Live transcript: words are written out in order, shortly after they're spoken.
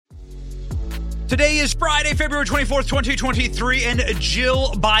Today is Friday, February 24th, 2023, and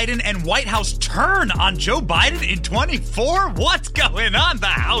Jill Biden and White House turn on Joe Biden in 24? What's going on? The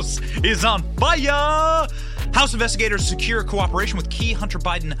House is on fire! House investigators secure cooperation with key Hunter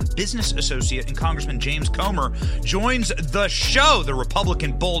Biden business associate and Congressman James Comer joins the show. The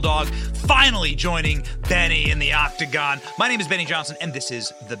Republican bulldog finally joining Benny in the octagon. My name is Benny Johnson, and this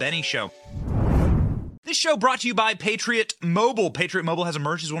is The Benny Show. This show brought to you by Patriot Mobile. Patriot Mobile has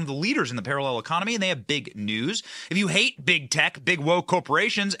emerged as one of the leaders in the parallel economy, and they have big news. If you hate big tech, big woke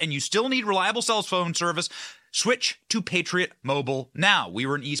corporations, and you still need reliable cell phone service, switch to Patriot Mobile now. We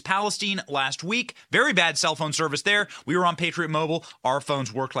were in East Palestine last week. Very bad cell phone service there. We were on Patriot Mobile. Our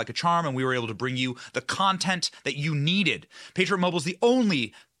phones worked like a charm, and we were able to bring you the content that you needed. Patriot Mobile is the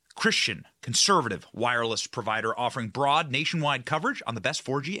only Christian, conservative wireless provider offering broad nationwide coverage on the best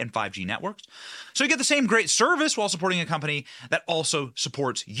 4G and 5G networks. So you get the same great service while supporting a company that also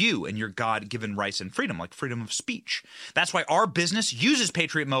supports you and your God-given rights and freedom, like freedom of speech. That's why our business uses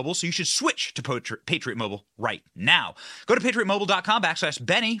Patriot Mobile, so you should switch to Patriot Mobile right now. Go to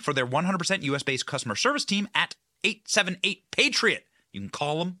patriotmobile.com/Benny for their 100% US-based customer service team at 878-PATRIOT. You can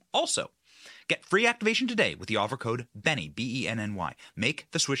call them also. Get free activation today with the offer code Benny, B-E-N-N-Y.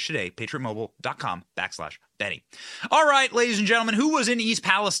 Make the switch today, patriotmobile.com/Benny. All right, ladies and gentlemen, who was in East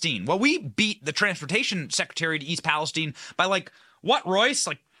Palestine? Well, we beat the transportation secretary to East Palestine by Royce?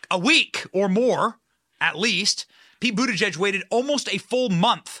 Like a week or more, at least. Pete Buttigieg waited almost a full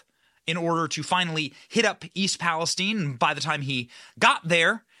month in order to finally hit up East Palestine. By the time he got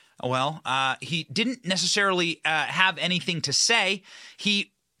there, he didn't necessarily have anything to say.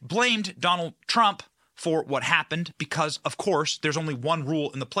 He blamed Donald Trump for what happened because, of course, there's only one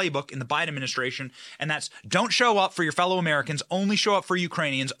rule in the playbook in the Biden administration, and that's don't show up for your fellow Americans, only show up for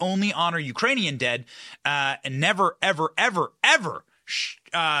Ukrainians, only honor Ukrainian dead, and never, ever, ever, ever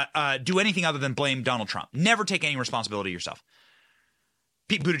do anything other than blame Donald Trump. Never take any responsibility yourself.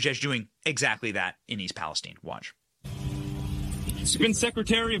 Pete Buttigieg doing exactly that in East Palestine. Watch. He's been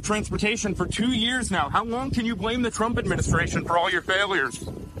Secretary of Transportation for 2 years now. How long can you blame the Trump administration for all your failures?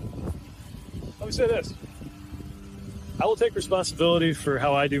 Let me say this. I will take responsibility for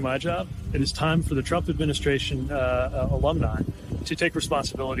how I do my job. It is time for the Trump administration alumni to take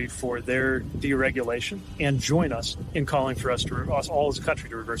responsibility for their deregulation and join us in calling for us all as a country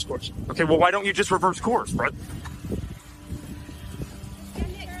to reverse course. Okay, well, why don't you just reverse course, Brett?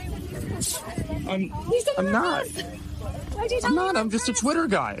 I'm not. I'm just a Twitter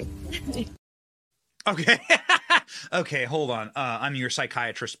guy. Okay. Okay, hold on. I'm your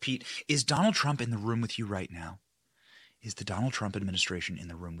psychiatrist, Pete. Is Donald Trump in the room with you right now? Is the Donald Trump administration in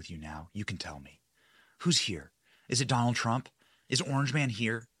the room with you now? You can tell me. Who's here? Is it Donald Trump? Is Orange Man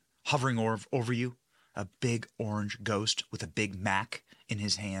here, hovering over you? A big orange ghost with a Big Mac in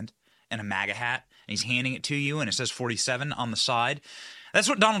his hand and a MAGA hat, and he's handing it to you, and it says 47 on the side. That's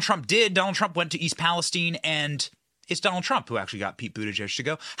what Donald Trump did. Donald Trump went to East Palestine, and it's Donald Trump who actually got Pete Buttigieg to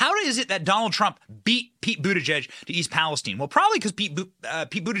go. How is it that Donald Trump beat Pete Buttigieg to East Palestine? Well, probably because Pete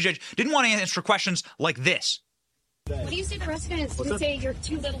Buttigieg didn't want to answer questions like this. What do you say to residents who say you're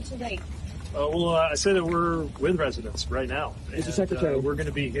too little too late? I say that we're with residents right now. Mr. Secretary. We're going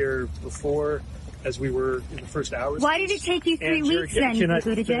to be here before, as we were in the first hours. Why did it take you 3 weeks then, Can I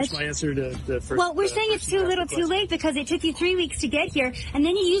Buttigieg? finish my answer to the first? Well, we're saying it's too little too late because it took you 3 weeks to get here, and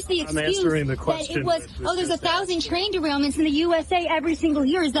then you used the excuse answering the that question it was, there's 1,000 train derailments in the USA every single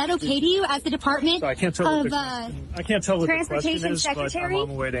year. Is that okay to you as the Department I can't tell of what the question is, Secretary? but I'm on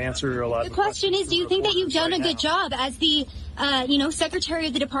my way to answer a lot of The question is, do you think that you've done a good job as the Secretary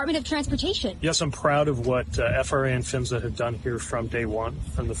of the Department of Transportation? Yes, I'm proud of what FRA and PHMSA have done here from day one,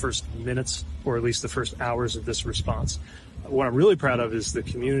 from the first minutes, or at least the first hours of this response. What I'm really proud of is the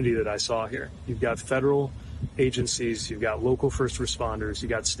community that I saw here. You've got federal agencies, you've got local first responders,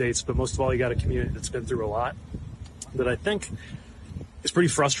 you've got states, but most of all, you got a community that's been through a lot that I think is pretty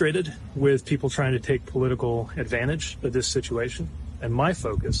frustrated with people trying to take political advantage of this situation. And my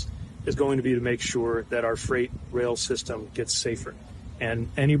focus is going to be to make sure that our freight rail system gets safer. And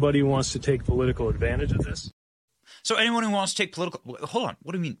anybody who wants to take political advantage of this. So anyone who wants to take hold on,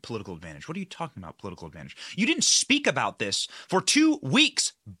 what do you mean political advantage? What are you talking about, political advantage? You didn't speak about this for 2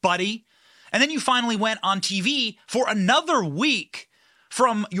 weeks, buddy. And then you finally went on TV for another week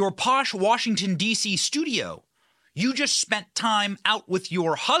from your posh Washington, D.C. studio. You just spent time out with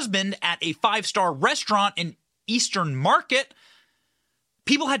your husband at a 5-star restaurant in Eastern Market.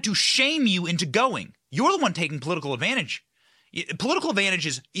 People had to shame you into going. You're the one taking political advantage. Political advantage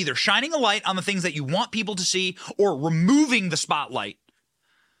is either shining a light on the things that you want people to see or removing the spotlight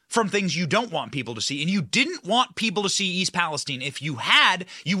from things you don't want people to see. And you didn't want people to see East Palestine. If you had,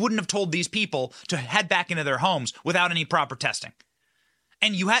 you wouldn't have told these people to head back into their homes without any proper testing.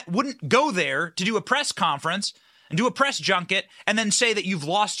 And you wouldn't go there to do a press conference and do a press junket and then say that you've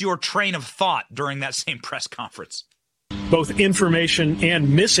lost your train of thought during that same press conference. Both information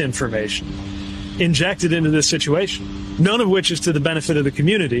and misinformation injected into this situation, none of which is to the benefit of the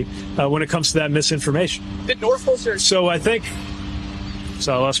community when it comes to that misinformation. So I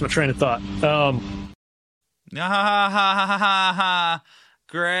lost my train of thought.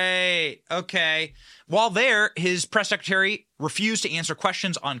 Great. Okay. While there, his press secretary refused to answer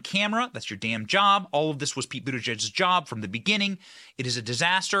questions on camera. That's your damn job. All of this was Pete Buttigieg's job from the beginning. It is a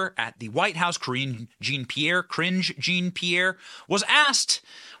disaster. At the White House, Cringe Jean-Pierre, was asked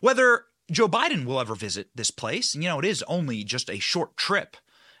whether Joe Biden will ever visit this place. And, it is only just a short trip.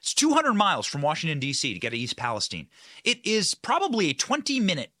 It's 200 miles from Washington, D.C. to get to East Palestine. It is probably a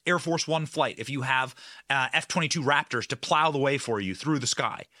 20-minute Air Force One flight if you have F-22 Raptors to plow the way for you through the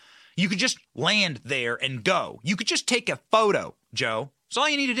sky. You could just land there and go. You could just take a photo, Joe. That's all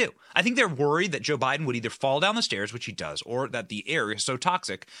you need to do. I think they're worried that Joe Biden would either fall down the stairs, which he does, or that the air is so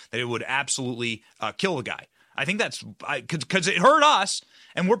toxic that it would absolutely kill the guy. I think that's because it hurt us,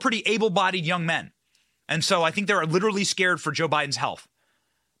 and we're pretty able-bodied young men. And so I think they're literally scared for Joe Biden's health.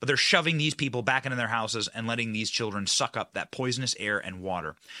 But they're shoving these people back into their houses and letting these children suck up that poisonous air and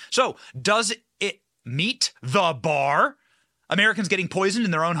water. So does it meet the bar? Americans getting poisoned in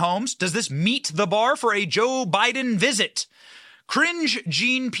their own homes? Does this meet the bar for a Joe Biden visit? Cringe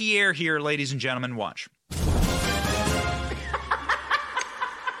Jean-Pierre here, ladies and gentlemen. Watch.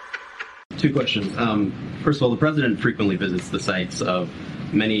 Two questions. First of all, the president frequently visits the sites of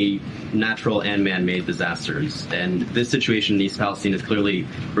many natural and man-made disasters. And this situation in East Palestine has clearly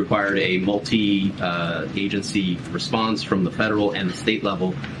required a multi-agency response from the federal and the state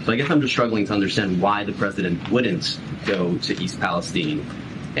level. So I guess I'm just struggling to understand why the president wouldn't go to East Palestine.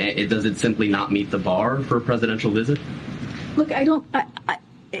 Does it simply not meet the bar for a presidential visit? Look, I want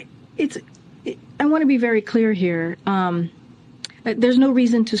to be very clear here. There's no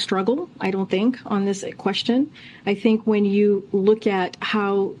reason to struggle, I don't think, on this question. I think when you look at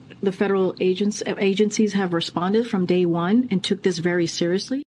how the federal agencies have responded from day one and took this very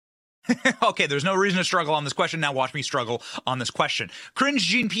seriously. Okay, there's no reason to struggle on this question. Now watch me struggle on this question. Cringe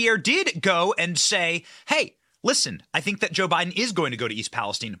Jean-Pierre did go and say, hey, listen, I think that Joe Biden is going to go to East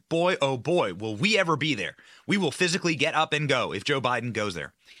Palestine. Boy, oh boy, will we ever be there. We will physically get up and go if Joe Biden goes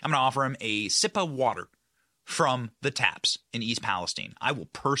there. I'm going to offer him a sip of water from the taps in East Palestine. I will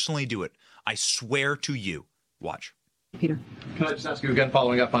personally do it. I swear to you. Watch. Peter. Can I just ask you again,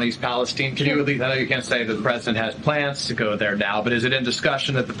 following up on East Palestine, can you at least, I know you can't say that the president has plans to go there now, but is it in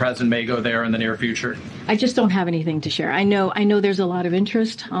discussion that the president may go there in the near future? I just don't have anything to share. I know there's a lot of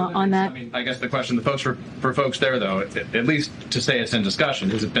interest on that. I mean, I guess the question for folks there, though, at least to say it's in discussion,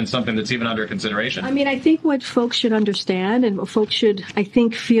 has it been something that's even under consideration? I mean, I think what folks should understand and what folks should, I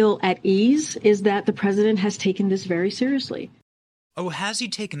think, feel at ease is that the president has taken this very seriously. Oh, has he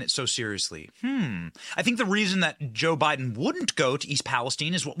taken it so seriously? I think the reason that Joe Biden wouldn't go to East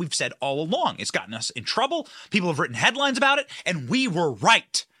Palestine is what we've said all along. It's gotten us in trouble. People have written headlines about it, and we were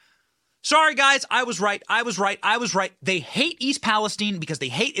right. Sorry, guys, I was right. They hate East Palestine because they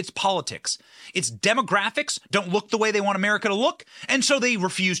hate its politics. Its demographics don't look the way they want America to look, and so they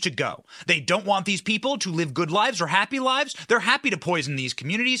refuse to go. They don't want these people to live good lives or happy lives. They're happy to poison these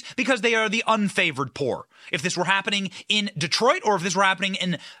communities because they are the unfavored poor. If this were happening in Detroit or if this were happening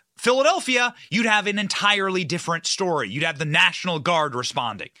in Philadelphia, you'd have an entirely different story. You'd have the National Guard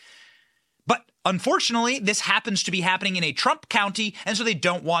responding. But unfortunately, this happens to be happening in a Trump county, and so they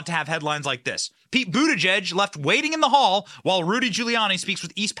don't want to have headlines like this. Pete Buttigieg left waiting in the hall while Rudy Giuliani speaks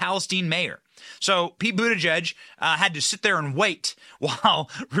with East Palestine mayor. So Pete Buttigieg had to sit there and wait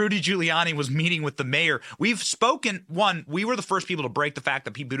while Rudy Giuliani was meeting with the mayor. We've spoken, we were the first people to break the fact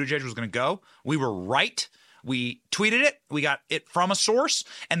that Pete Buttigieg was going to go. We were right. We tweeted it. We got it from a source.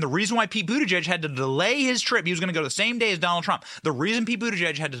 And the reason why Pete Buttigieg had to delay his trip, he was going to go the same day as Donald Trump. The reason Pete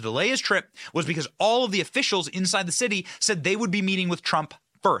Buttigieg had to delay his trip was because all of the officials inside the city said they would be meeting with Trump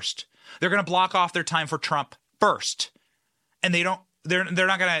first. They're going to block off their time for Trump first. And they're not going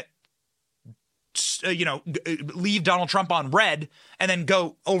to, leave Donald Trump on red and then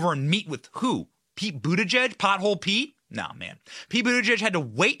go over and meet with who? Pete Buttigieg? Pothole Pete? No, man. Pete Buttigieg had to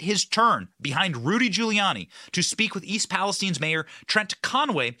wait his turn behind Rudy Giuliani to speak with East Palestine's mayor, Trent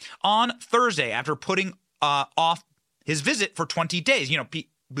Conway, on Thursday after putting off his visit for 20 days. Pete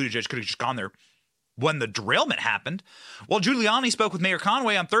Buttigieg could have just gone there when the derailment happened. While Giuliani spoke with Mayor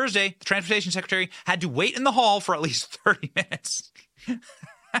Conway on Thursday, the transportation secretary had to wait in the hall for at least 30 minutes.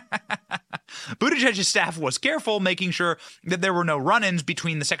 Buttigieg's staff was careful, making sure that there were no run-ins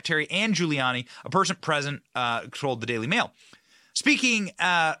between the secretary and Giuliani, a person present told the Daily Mail. Speaking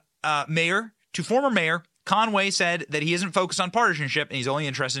mayor to former mayor, Conway said that he isn't focused on partisanship and he's only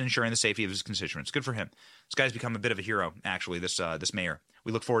interested in ensuring the safety of his constituents. Good for him. This guy's become a bit of a hero, actually, this mayor.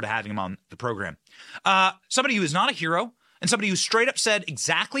 We look forward to having him on the program. Somebody who is not a hero and somebody who straight up said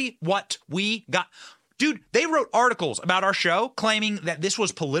exactly what we got. Dude, they wrote articles about our show claiming that this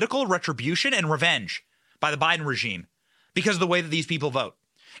was political retribution and revenge by the Biden regime because of the way that these people vote.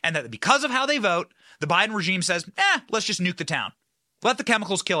 And that because of how they vote, the Biden regime says, let's just nuke the town. Let the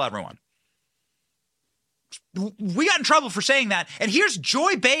chemicals kill everyone. We got in trouble for saying that. And here's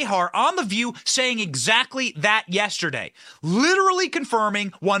Joy Behar on The View saying exactly that yesterday. Literally confirming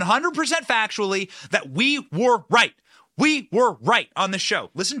 100% factually that we were right. We were right on the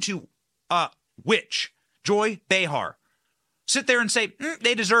show. Listen to Joy Behar sit there and say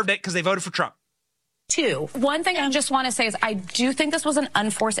they deserved it because they voted for Trump. One thing I just want to say is I do think this was an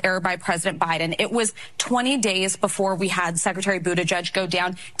unforced error by President Biden. It was 20 days before we had Secretary Buttigieg go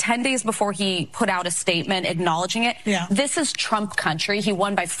down, 10 days before he put out a statement acknowledging it. Yeah. This is Trump country. He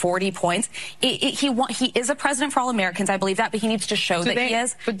won by 40 points. He is a president for all Americans. I believe that, but he needs to show that he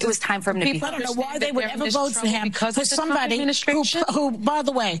is. But it was time for him to be. I don't know why they would ever vote for him because of somebody who, by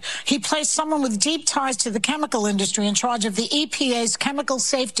the way, he placed someone with deep ties to the chemical industry in charge of the EPA's Chemical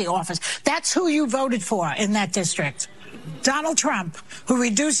Safety Office. That's who you voted for in that district. Donald Trump, who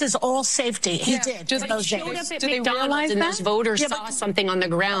reduces all safety. He did in those days. Do they realize that? Those voters saw something on the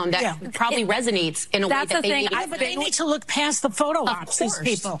ground that probably resonates in a way that they need. But they need to look past the photo ops, these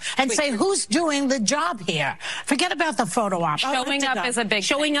people, and say, who's doing the job here? Forget about the photo op. Showing up is a big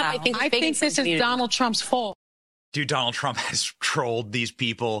Showing up, I think this is Donald Trump's fault. Dude, Donald Trump has trolled these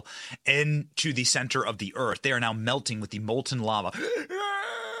people into the center of the earth. They are now melting with the molten lava.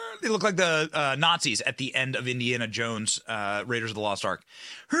 They look like the Nazis at the end of Indiana Jones, Raiders of the Lost Ark.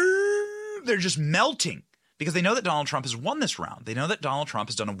 They're just melting because they know that Donald Trump has won this round. They know that Donald Trump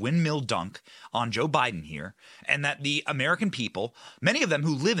has done a windmill dunk on Joe Biden here, and that the American people, many of them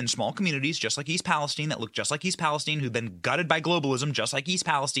who live in small communities just like East Palestine, that look just like East Palestine, who've been gutted by globalism just like East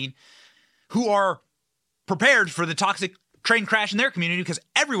Palestine, who are prepared for the toxic train crash in their community because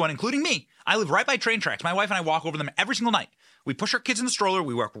everyone, including me, I live right by train tracks. My wife and I walk over them every single night. We push our kids in the stroller.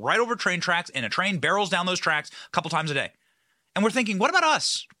 We walk right over train tracks, and a train barrels down those tracks a couple times a day. And we're thinking, what about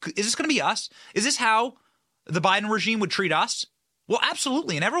us? Is this going to be us? Is this how the Biden regime would treat us? Well,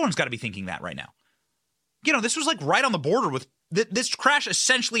 absolutely. And everyone's got to be thinking that right now. You know, this was like right on the border with this crash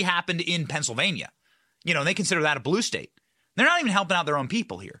essentially happened in Pennsylvania. You know, and they consider that a blue state. They're not even helping out their own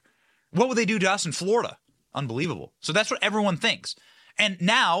people here. What would they do to us in Florida? Unbelievable. So that's what everyone thinks. And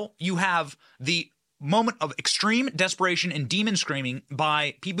now you have the moment of extreme desperation and demon screaming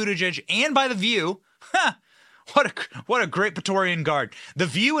by Pete Buttigieg and by The View. What a great Praetorian Guard. The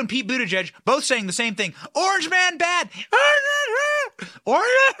View and Pete Buttigieg both saying the same thing. Orange man bad.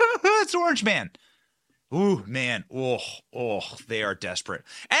 It's Orange man. Ooh, man. Oh, they are desperate.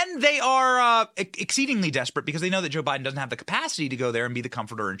 And they are exceedingly desperate because they know that Joe Biden doesn't have the capacity to go there and be the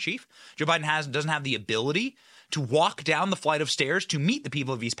comforter in chief. Joe Biden doesn't have the ability to walk down the flight of stairs to meet the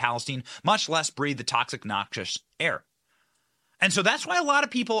people of East Palestine, much less breathe the toxic, noxious air. And so that's why a lot of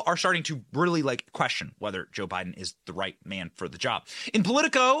people are starting to really question whether Joe Biden is the right man for the job. In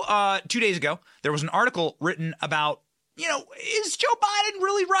Politico, 2 days ago, there was an article written about, is Joe Biden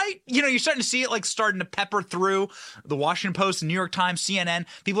really right? You're starting to see it starting to pepper through the Washington Post, the New York Times, CNN.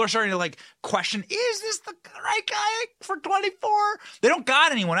 People are starting to question, is this the right guy for 24? They don't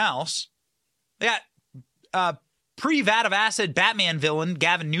got anyone else. They got pre-vat of acid Batman villain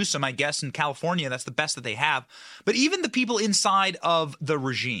Gavin Newsom, I guess, in California. That's the best that they have. But even the people inside of the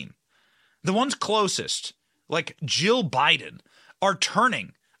regime, the ones closest, like Jill Biden, are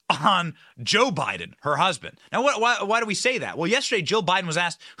turning on Joe Biden, her husband. Now, why do we say that? Well, yesterday, Jill Biden was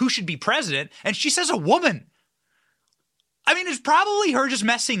asked who should be president, and she says a woman. I mean, it's probably her just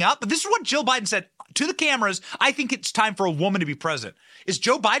messing up, but this is what Jill Biden said to the cameras. I think it's time for a woman to be president. Is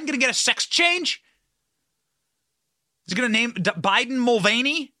Joe Biden going to get a sex change? Is he going to name Biden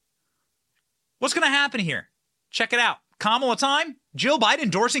Mulvaney? What's going to happen here? Check it out. Kamala time? Jill Biden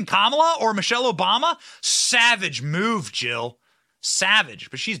endorsing Kamala or Michelle Obama? Savage move, Jill. Savage.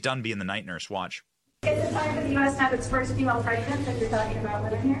 But she's done being the night nurse. Watch. Is it time for the U.S. to have its first female president that you're talking about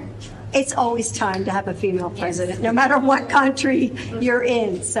women here? It's always time to have a female president, no matter what country you're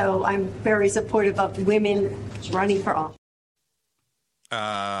in. So I'm very supportive of women running for office.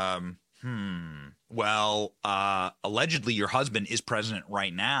 Well, allegedly your husband is president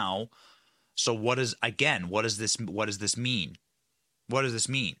right now. So what does this mean? What does this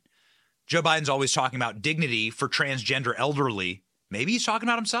mean? Joe Biden's always talking about dignity for transgender elderly. Maybe he's talking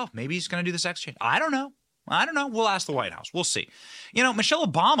about himself. Maybe he's going to do the sex change. I don't know. We'll ask the White House. We'll see. Michelle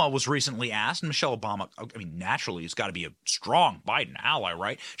Obama was recently asked, and Michelle Obama, naturally, has got to be a strong Biden ally,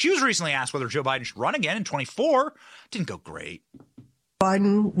 right? She was recently asked whether Joe Biden should run again in 24. Didn't go great.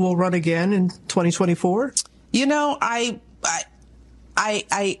 Biden will run again in 2024? I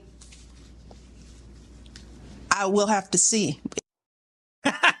will have to see.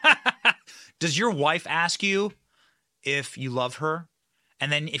 Does your wife ask you if you love her?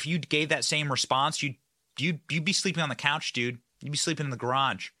 And then if you gave that same response, you'd be sleeping on the couch, dude. You'd be sleeping in the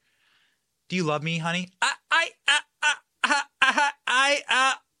garage. Do you love me, honey?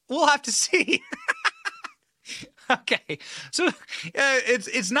 We'll have to see. Okay. So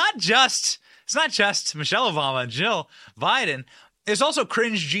it's not just Michelle Obama and Jill Biden. There's also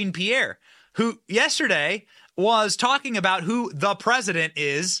Cringe Jean-Pierre, who yesterday was talking about who the president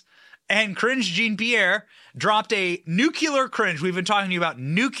is, and Cringe Jean-Pierre dropped a nuclear cringe. We've been talking to you about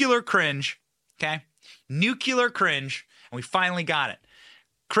nuclear cringe, okay? Nuclear cringe, and we finally got it.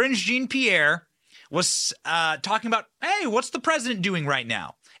 Cringe Jean-Pierre was talking about, hey, what's the president doing right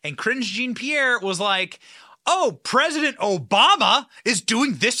now? And Cringe Jean-Pierre was like, oh, President Obama is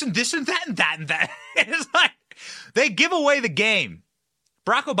doing this and this and that and that and that. It's like they give away the game.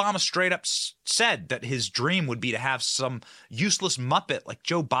 Barack Obama straight up said that his dream would be to have some useless muppet like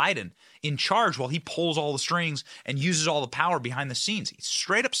Joe Biden in charge while he pulls all the strings and uses all the power behind the scenes. He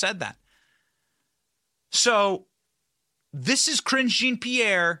straight up said that. So this is Cringe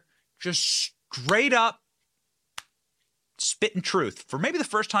Jean-Pierre just straight up spitting truth for maybe the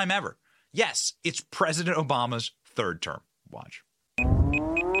first time ever. Yes, it's President Obama's third term. Watch.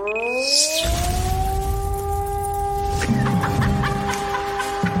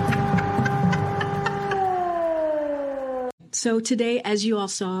 So today, as you all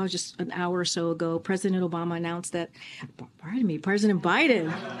saw just an hour or so ago, President Obama announced that, President Biden.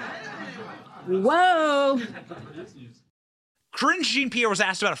 Whoa. Cringe Jean-Pierre was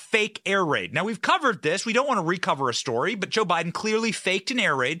asked about a fake air raid. Now, we've covered this. We don't want to recover a story, but Joe Biden clearly faked an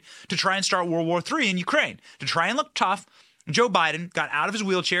air raid to try and start World War III in Ukraine. To try and look tough, Joe Biden got out of his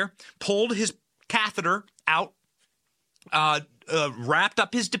wheelchair, pulled his catheter out, wrapped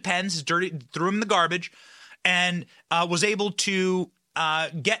up his Depends, threw him in the garbage, and was able to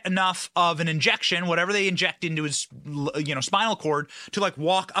get enough of an injection, whatever they inject into his spinal cord, to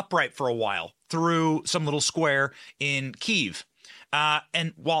walk upright for a while through some little square in Kyiv.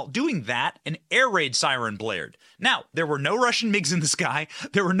 And while doing that, an air raid siren blared. Now, there were no Russian MiGs in the sky.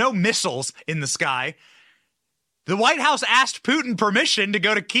 There were no missiles in the sky. The White House asked Putin permission to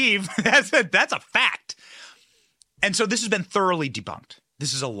go to Kyiv. That's a fact. And so this has been thoroughly debunked.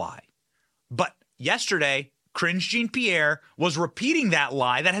 This is a lie. But yesterday, Cringe Jean-Pierre was repeating that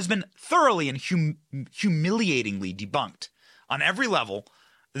lie that has been thoroughly and humiliatingly debunked on every level,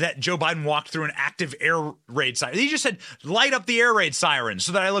 that Joe Biden walked through an active air raid siren. He just said, light up the air raid siren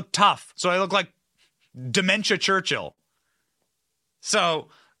so that I look tough, so I look like dementia Churchill. So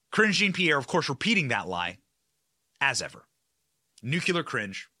Cringe Jean-Pierre, of course, repeating that lie as ever. Nuclear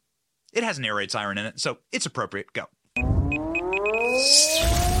cringe. It has an air raid siren in it, so it's appropriate. Go.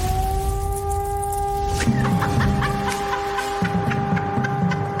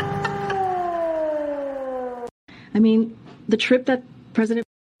 I mean, the trip that President...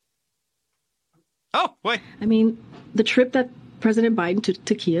 Oh, wait. I mean, the trip that President Biden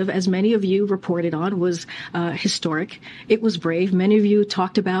to Kyiv, as many of you reported on, was historic. It was brave. Many of you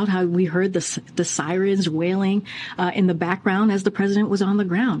talked about how we heard the sirens wailing in the background as the president was on the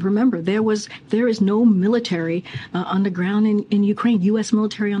ground. Remember, there is no military on the ground in Ukraine, U.S.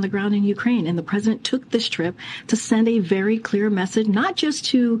 military on the ground in Ukraine. And the president took this trip to send a very clear message, not just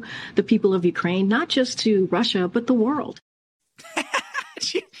to the people of Ukraine, not just to Russia, but the world.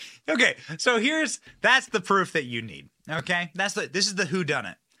 Okay, so that's the proof that you need. Okay, this is the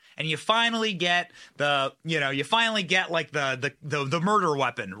whodunit, and you finally get the murder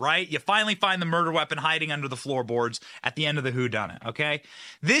weapon, right? You finally find the murder weapon hiding under the floorboards at the end of the whodunit. Okay,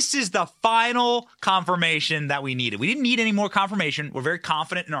 this is the final confirmation that we needed. We didn't need any more confirmation. We're very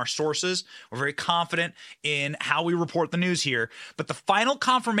confident in our sources. We're very confident in how we report the news here. But the final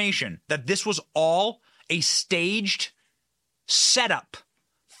confirmation that this was all a staged setup,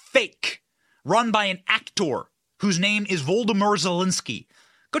 fake, run by an actor whose name is Volodymyr Zelensky.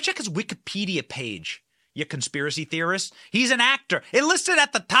 Go check his Wikipedia page, you conspiracy theorists. He's an actor. It listed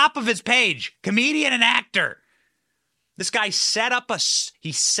at the top of his page, comedian and actor. This guy set up a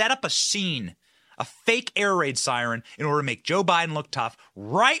scene a fake air raid siren in order to make Joe Biden look tough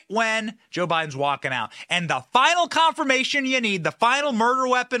right when Joe Biden's walking out. And the final confirmation you need, the final murder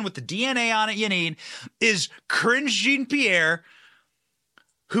weapon with the DNA on it you need, is Cringe Jean-Pierre,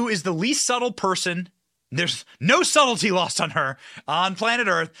 who is the least subtle person. There's no subtlety lost on her on planet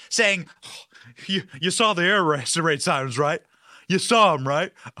Earth, saying, you saw the air raid sirens, right? You saw them,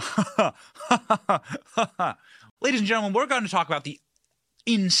 right? Ladies and gentlemen, we're going to talk about the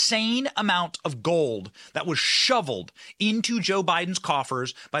insane amount of gold that was shoveled into Joe Biden's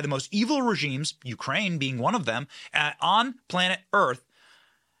coffers by the most evil regimes, Ukraine being one of them, on planet Earth,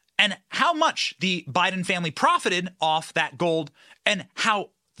 and how much the Biden family profited off that gold, and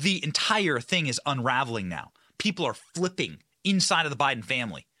how the entire thing is unraveling now. People are flipping inside of the Biden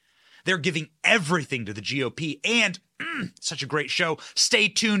family. They're giving everything to the GOP, and such a great show. Stay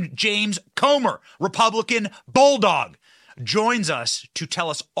tuned. James Comer, Republican Bulldog, joins us to tell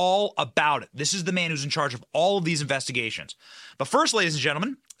us all about it. This is the man who's in charge of all of these investigations. But first, ladies and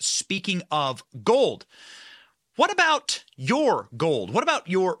gentlemen, speaking of gold, what about your gold? What about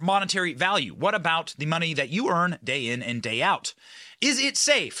your monetary value? What about the money that you earn day in and day out? Is it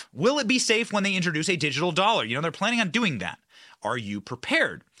safe? Will it be safe when they introduce a digital dollar? You know, they're planning on doing that. Are you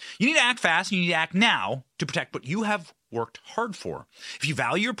prepared? You need to act fast. You need to act now to protect what you have worked hard for. If you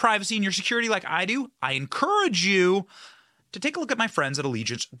value your privacy and your security like I do, I encourage you to take a look at my friends at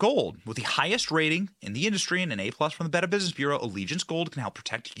Allegiance Gold. With the highest rating in the industry and an A+ from the Better Business Bureau, Allegiance Gold can help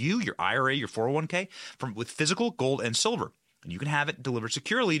protect you, your IRA, your 401k with physical gold and silver. And you can have it delivered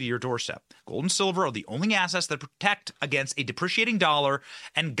securely to your doorstep. Gold and silver are the only assets that protect against a depreciating dollar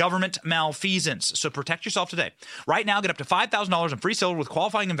and government malfeasance. So protect yourself today. Right now, get up to $5,000 in free silver with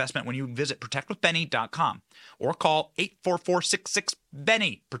qualifying investment when you visit protectwithbenny.com or call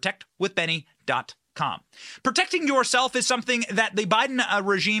 844-66-BENNY, protectwithbenny.com. Protecting yourself is something that the Biden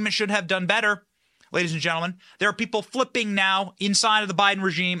regime should have done better. Ladies and gentlemen, there are people flipping now inside of the Biden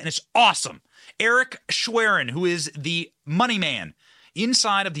regime, and it's awesome. Eric Schwerin, who is the money man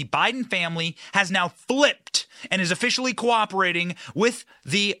inside of the Biden family, has now flipped and is officially cooperating with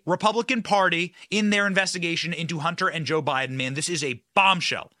the Republican Party in their investigation into Hunter and Joe Biden. Man, this is a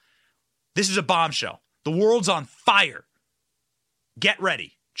bombshell. This is a bombshell. The world's on fire. Get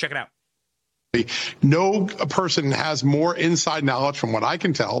ready. Check it out. No person has more inside knowledge, from what I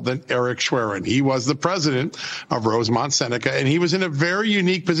can tell, than Eric Schwerin. He was the president of Rosemont Seneca, and he was in a very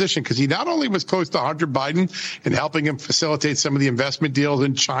unique position because he not only was close to Hunter Biden and helping him facilitate some of the investment deals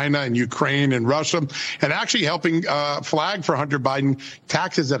in China and Ukraine and Russia, and actually helping flag for Hunter Biden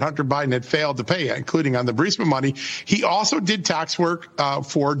taxes that Hunter Biden had failed to pay, including on the Burisma money. He also did tax work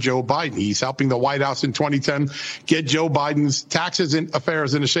for Joe Biden. He's helping the White House in 2010 get Joe Biden's taxes and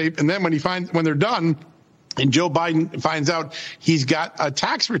affairs into shape. And then when they're done, and Joe Biden finds out he's got a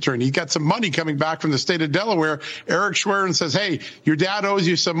tax return, he's got some money coming back from the state of Delaware, Eric Schwerin says, hey, your dad owes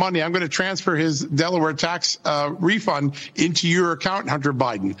you some money. I'm going to transfer his Delaware tax refund into your account, Hunter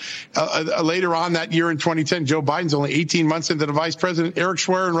Biden. Later on that year in 2010, Joe Biden's only 18 months into the vice president. Eric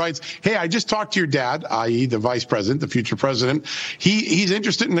Schwerin writes, hey, I just talked to your dad, i.e. the vice president, the future president. He's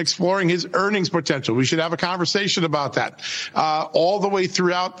interested in exploring his earnings potential. We should have a conversation about that. All the way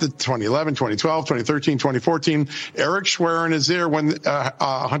throughout the 2011, 2012, 2013, 2014, Eric Schwerin is there when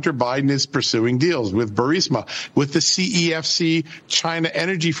Hunter Biden is pursuing deals with Burisma, with the CEFC China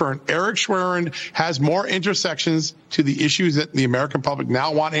energy firm. Eric Schwerin has more intersections to the issues that the American public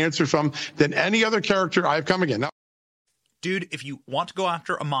now want answers from than any other character I've come again. Dude, if you want to go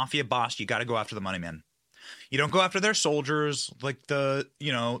after a mafia boss, you got to go after the money man. You don't go after their soldiers, like the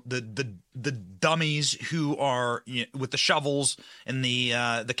dummies who are with the shovels and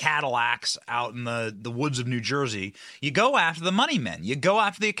the Cadillacs out in the woods of New Jersey. You go after the money men. You go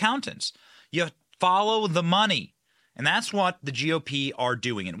after the accountants. You follow the money. And that's what the GOP are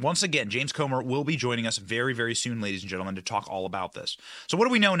doing. And once again, James Comer will be joining us very, very soon, ladies and gentlemen, to talk all about this. So what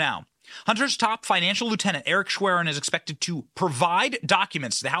do we know now? Hunter's top financial lieutenant, Eric Schwerin, is expected to provide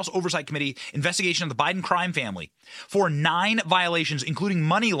documents to the House Oversight Committee investigation of the Biden crime family for 9 violations, including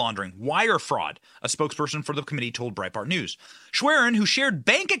money laundering, wire fraud, a spokesperson for the committee told Breitbart News. Schwerin, who shared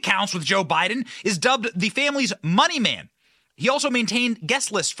bank accounts with Joe Biden, is dubbed the family's money man. He also maintained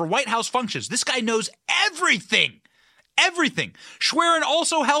guest lists for White House functions. This guy knows everything. Everything. Schwerin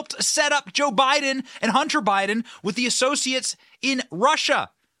also helped set up Joe Biden and Hunter Biden with the associates in Russia,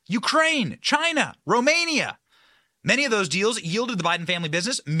 Ukraine, China, Romania. Many of those deals yielded the Biden family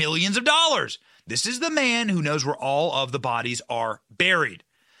business millions of dollars. This is the man who knows where all of the bodies are buried.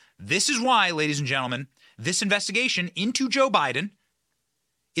 This is why, ladies and gentlemen, this investigation into Joe Biden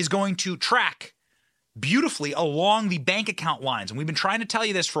is going to track beautifully along the bank account lines. And we've been trying to tell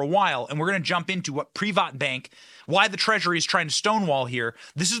you this for a while, and we're going to jump into what Privat Bank, why the Treasury is trying to stonewall here.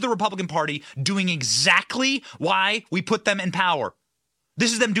 This is the Republican Party doing exactly why we put them in power.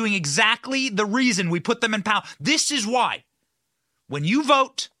 This is them doing exactly the reason we put them in power. This is why. When you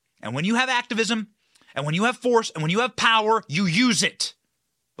vote, and when you have activism, and when you have force, and when you have power, you use it.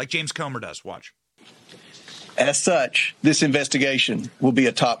 Like James Comer does. Watch. As such, this investigation will be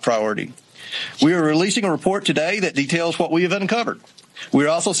a top priority. We are releasing a report today that details what we have uncovered. We are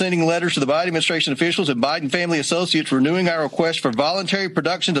also sending letters to the Biden administration officials and Biden family associates renewing our request for voluntary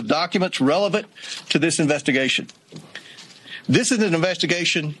production of documents relevant to this investigation. This is an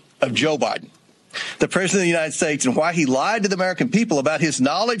investigation of Joe Biden, the President of the United States, and why he lied to the American people about his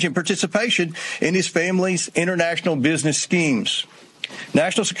knowledge and participation in his family's international business schemes.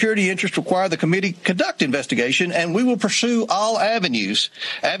 National security interests require the committee conduct investigation, and we will pursue all avenues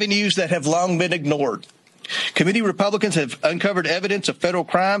that have long been ignored. Committee Republicans have uncovered evidence of federal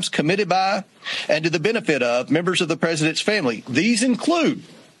crimes committed by and to the benefit of members of the president's family. These include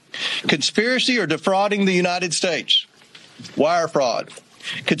conspiracy or defrauding the United States, wire fraud,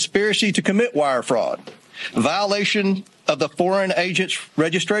 conspiracy to commit wire fraud, violation of the Foreign Agents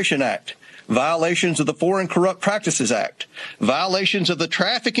Registration Act, violations of the Foreign Corrupt Practices Act, violations of the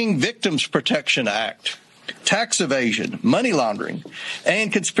Trafficking Victims Protection Act, tax evasion, money laundering,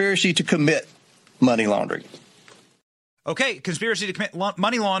 and conspiracy to commit money laundering. Okay, conspiracy to commit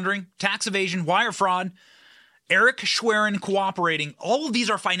money laundering, tax evasion, wire fraud, Eric Schwerin cooperating. All of these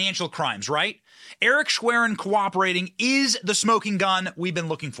are financial crimes, right? Eric Schwerin cooperating is the smoking gun we've been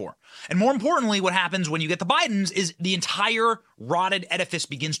looking for. And more importantly, what happens when you get the Bidens is the entire rotted edifice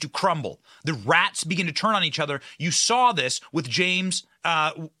begins to crumble. The rats begin to turn on each other. You saw this with James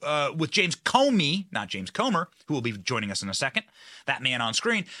Comey, not James Comer, who will be joining us in a second, that man on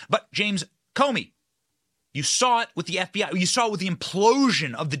screen, but James Comey. You saw it with the FBI. You saw it with the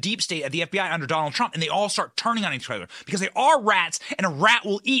implosion of the deep state at the FBI under Donald Trump, and they all start turning on each other because they are rats, and a rat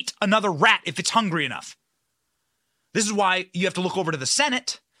will eat another rat if it's hungry enough. This is why you have to look over to the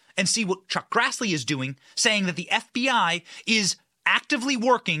Senate and see what Chuck Grassley is doing, saying that the FBI is actively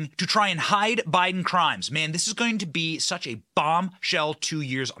working to try and hide Biden crimes. Man, this is going to be such a bombshell 2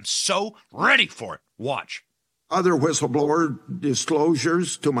 years. I'm so ready for it. Watch. Other whistleblower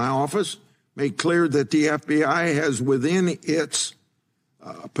disclosures to my office make clear that the FBI has within its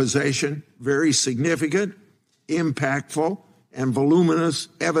possession very significant, impactful, and voluminous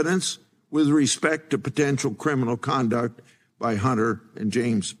evidence with respect to potential criminal conduct by Hunter and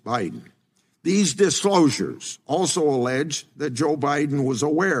James Biden. These disclosures also allege that Joe Biden was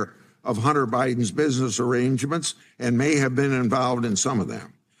aware of Hunter Biden's business arrangements and may have been involved in some of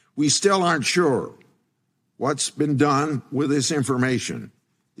them. We still aren't sure what's been done with this information.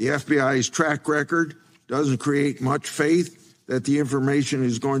 The FBI's track record doesn't create much faith that the information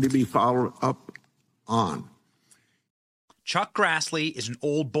is going to be followed up on. Chuck Grassley is an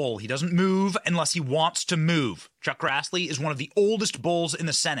old bull. He doesn't move unless he wants to move. Chuck Grassley is one of the oldest bulls in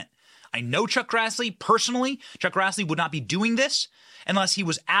the Senate. I know Chuck Grassley personally. Chuck Grassley would not be doing this unless he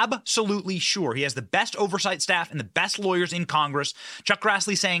was absolutely sure. He has the best oversight staff and the best lawyers in Congress. Chuck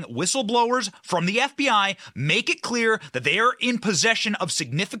Grassley saying whistleblowers from the FBI make it clear that they are in possession of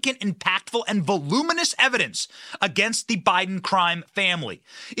significant, impactful, and voluminous evidence against the Biden crime family.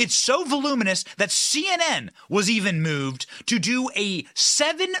 It's so voluminous that CNN was even moved to do a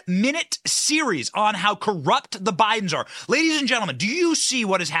 7-minute series on how corrupt the Bidens are. Ladies and gentlemen, do you see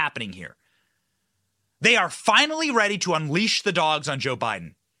what is happening here? They are finally ready to unleash the dogs on Joe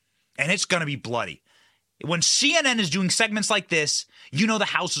Biden, and it's going to be bloody. When CNN is doing segments like this, you know the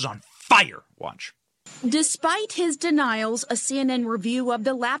house is on fire. Watch. Despite his denials, a CNN review of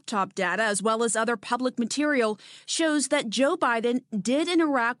the laptop data as well as other public material shows that Joe Biden did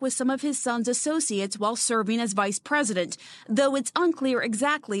interact with some of his son's associates while serving as vice president, though it's unclear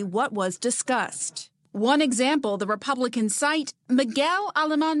exactly what was discussed. One example, the Republican cite Miguel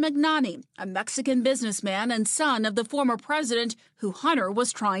Alemán Magnani, a Mexican businessman and son of the former president who Hunter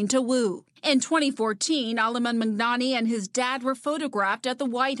was trying to woo. In 2014, Alemán Magnani and his dad were photographed at the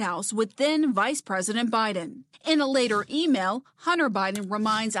White House with then Vice President Biden. In a later email, Hunter Biden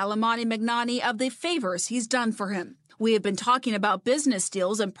reminds Alemán Magnani of the favors he's done for him. We have been talking about business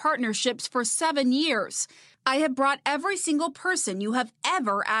deals and partnerships for 7 years. I have brought every single person you have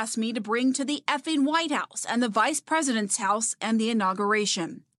ever asked me to bring to the effing White House and the Vice President's house and the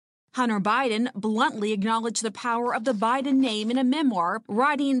inauguration. Hunter Biden bluntly acknowledged the power of the Biden name in a memoir,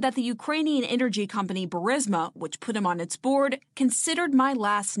 writing that the Ukrainian energy company Burisma, which put him on its board, considered my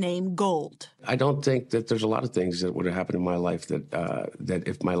last name gold. I don't think that there's a lot of things that would have happened in my life that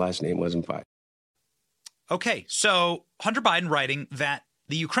if my last name wasn't Biden. Okay, so Hunter Biden writing that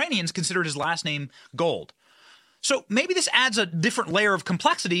the Ukrainians considered his last name gold. So maybe this adds a different layer of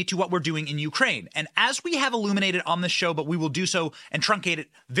complexity to what we're doing in Ukraine. And as we have illuminated on this show, but we will do so and truncate it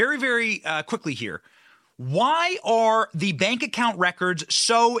very, very quickly here, why are the bank account records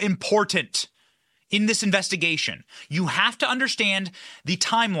so important in this investigation? You have to understand the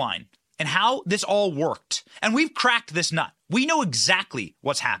timeline and how this all worked. And we've cracked this nut. We know exactly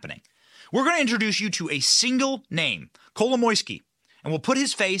what's happening. We're going to introduce you to a single name, Kolomoisky, and we'll put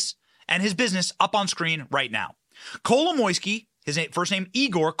his face and his business up on screen right now. Kolomoisky, his first name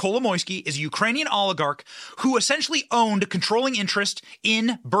Igor Kolomoisky, is a Ukrainian oligarch who essentially owned a controlling interest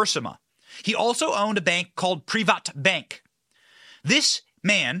in Bursima. He also owned a bank called Privat Bank. This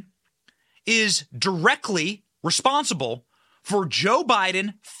man is directly responsible for Joe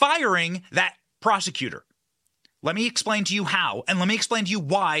Biden firing that prosecutor. Let me explain to you how, and let me explain to you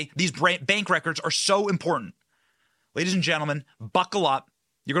why these bank records are so important. Ladies and gentlemen, buckle up.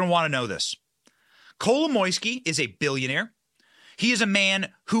 You're going to want to know this. Kolomoisky is a billionaire. He is a man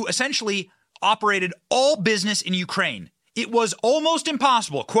who essentially operated all business in Ukraine. It was almost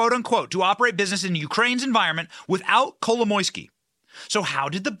impossible, quote unquote, to operate business in Ukraine's environment without Kolomoisky. So how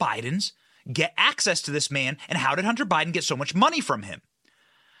did the Bidens get access to this man, and how did Hunter Biden get so much money from him?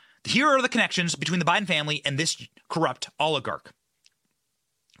 Here are the connections between the Biden family and this corrupt oligarch.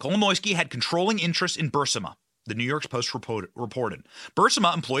 Kolomoisky had controlling interests in Bursima, the New York Post reported.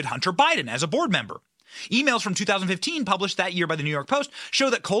 Bursima employed Hunter Biden as a board member. Emails from 2015 published that year by the New York Post show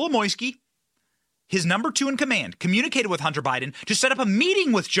that Kolomoisky, his number two in command, communicated with Hunter Biden to set up a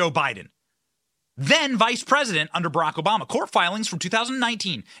meeting with Joe Biden, then vice president under Barack Obama. Court filings from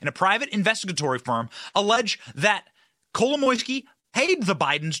 2019 in a private investigatory firm allege that Kolomoisky paid the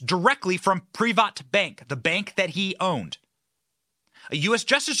Bidens directly from Privat Bank, the bank that he owned. A U.S.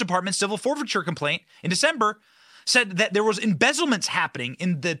 Justice Department civil forfeiture complaint in December said that there was embezzlements happening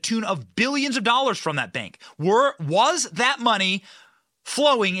in the tune of billions of dollars from that bank. Was that money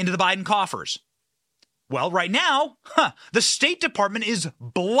flowing into the Biden coffers? Well, right now, the State Department is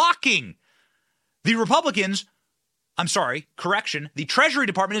blocking the Republicans. The Treasury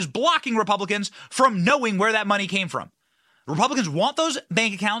Department is blocking Republicans from knowing where that money came from. Republicans want those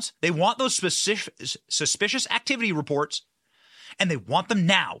bank accounts. They want those suspicious activity reports, and they want them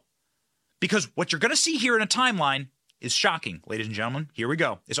now. Because what you're going to see here in a timeline is shocking, ladies and gentlemen. Here we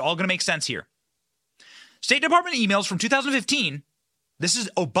go. It's all going to make sense here. State Department emails from 2015, this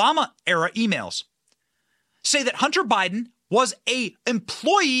is Obama-era emails, say that Hunter Biden was an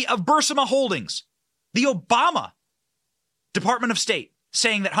employee of Bursima Holdings, the Obama Department of State,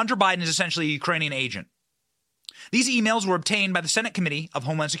 saying that Hunter Biden is essentially a Ukrainian agent. These emails were obtained by the Senate Committee of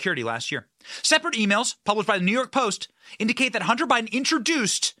Homeland Security last year. Separate emails published by the New York Post indicate that Hunter Biden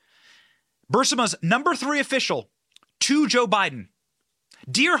introduced Bursima's number 3 official to Joe Biden.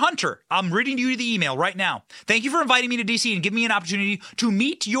 Dear Hunter, I'm reading you the email right now. Thank you for inviting me to D.C. and giving me an opportunity to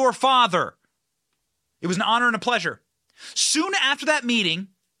meet your father. It was an honor and a pleasure. Soon after that meeting,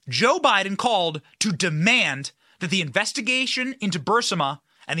 Joe Biden called to demand that the investigation into Bursima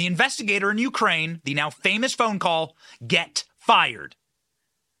and the investigator in Ukraine, the now famous phone call, get fired.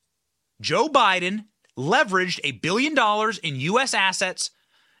 Joe Biden leveraged $1 billion in U.S. assets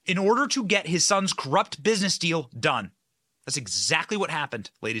in order to get his son's corrupt business deal done. That's exactly what happened,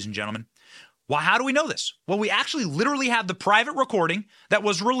 ladies and gentlemen. Well, how do we know this? Well, we actually literally have the private recording that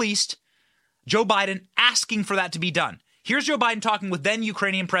was released, Joe Biden asking for that to be done. Here's Joe Biden talking with then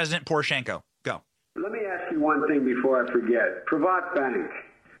Ukrainian President Poroshenko. Go. Let me ask you one thing before I forget. Privat Bank.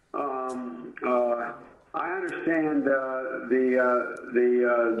 I understand the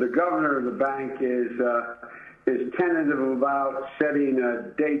governor of the bank is tentative about setting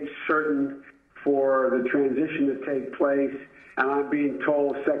a date certain for the transition to take place. And I'm being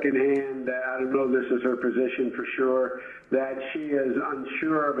told secondhand that, I don't know this is her position for sure, that she is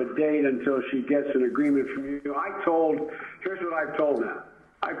unsure of a date until she gets an agreement from you. Here's what I've told them.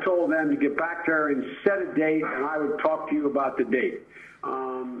 I've told them to get back to her and set a date, and I would talk to you about the date.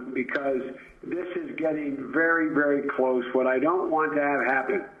 Because this is getting very, very close. What I don't want to have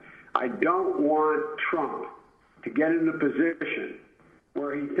happen, I don't want Trump to get in a position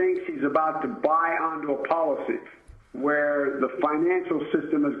where he thinks he's about to buy onto a policy where the financial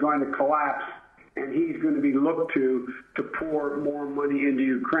system is going to collapse and he's going to be looked to pour more money into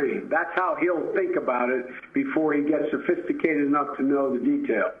Ukraine. That's how he'll think about it before he gets sophisticated enough to know the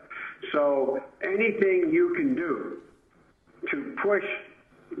detail. So anything you can do to push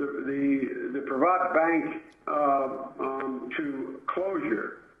the Privat Bank to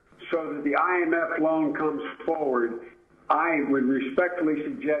closure so that the IMF loan comes forward, I would respectfully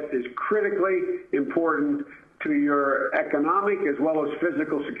suggest is critically important to your economic as well as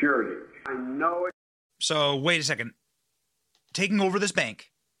physical security. I know it. So wait a second. Taking over this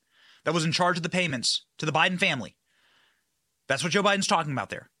bank that was in charge of the payments to the Biden family. That's what Joe Biden's talking about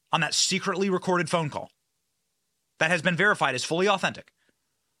there on that secretly recorded phone call that has been verified as fully authentic.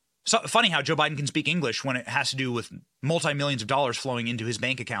 So funny how Joe Biden can speak English when it has to do with multi-millions of dollars flowing into his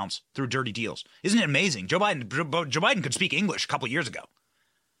bank accounts through dirty deals. Isn't it amazing? Joe Biden could speak English a couple years ago.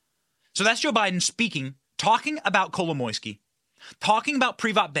 So that's Joe Biden speaking, talking about Kolomoisky, talking about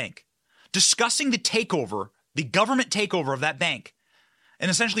Privat Bank, discussing the takeover, the government takeover of that bank,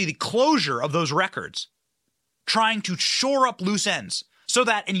 and essentially the closure of those records, trying to shore up loose ends so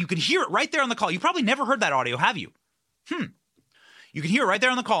that, and you can hear it right there on the call. You probably never heard that audio, have you? You can hear it right there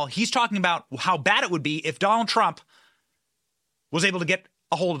on the call. He's talking about how bad it would be if Donald Trump was able to get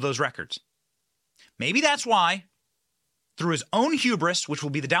a hold of those records. Maybe that's why, through his own hubris, which will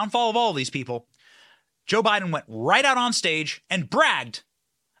be the downfall of all of these people, Joe Biden went right out on stage and bragged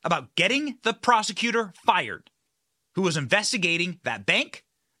about getting the prosecutor fired who was investigating that bank,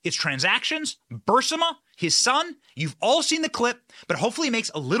 its transactions, Bursima, his son. You've all seen the clip, but hopefully it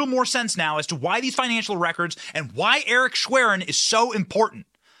makes a little more sense now as to why these financial records and why Eric Schwerin is so important.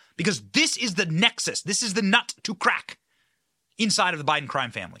 Because this is the nexus. This is the nut to crack inside of the Biden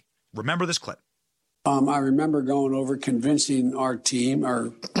crime family. Remember this clip. I remember going over convincing our team,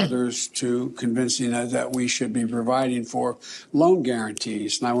 or others too, convincing us that we should be providing for loan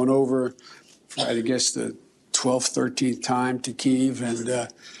guarantees. And I went over, I guess, the 12th, 13th time to Kyiv,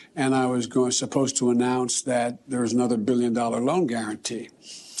 and I was supposed to announce that there was another $1 billion loan guarantee.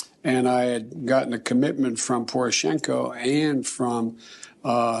 And I had gotten a commitment from Poroshenko and from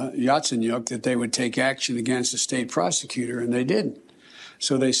Yatsenyuk that they would take action against the state prosecutor, and they didn't.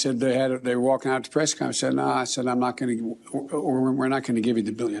 So they said they were walking out to press conference. I said, no, I'm not going to, we're not going to give you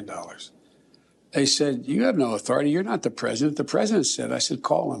the $1 billion. They said, you have no authority. You're not the president. The president said. I said,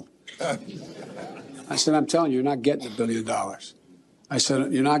 call him. I said, I'm telling you, you're not getting the $1 billion. I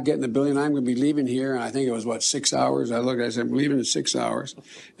said, you're not getting the $1 billion. I'm going to be leaving here. And I think it was, 6 hours? I said, I'm leaving in 6 hours.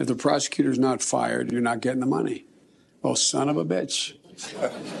 If the prosecutor's not fired, you're not getting the money. Well, son of a bitch.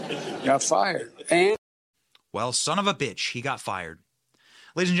 Got fired. Well, son of a bitch, he got fired.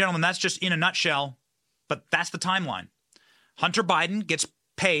 Ladies and gentlemen, that's just in a nutshell, but that's the timeline. Hunter Biden gets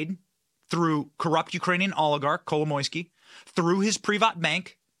paid through corrupt Ukrainian oligarch Kolomoisky, through his Privat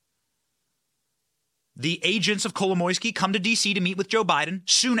Bank. The agents of Kolomoisky come to D.C. to meet with Joe Biden.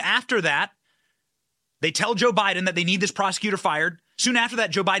 Soon after that, they tell Joe Biden that they need this prosecutor fired. Soon after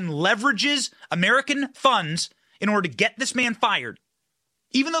that, Joe Biden leverages American funds in order to get this man fired.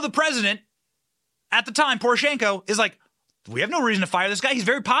 Even though the president, at the time, Poroshenko, is like, we have no reason to fire this guy. He's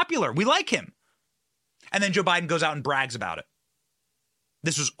very popular. We like him. And then Joe Biden goes out and brags about it.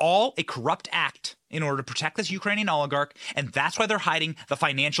 This was all a corrupt act in order to protect this Ukrainian oligarch, and that's why they're hiding the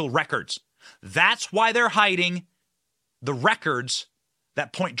financial records. That's why they're hiding the records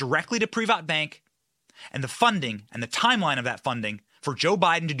that point directly to Privat Bank and the funding and the timeline of that funding for Joe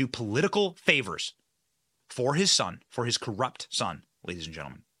Biden to do political favors for his son, for his corrupt son, ladies and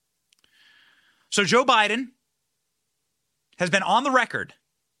gentlemen. So Joe Biden has been on the record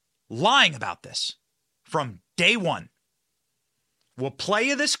lying about this from day one. We'll play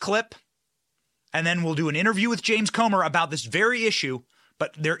you this clip, and then we'll do an interview with James Comer about this very issue,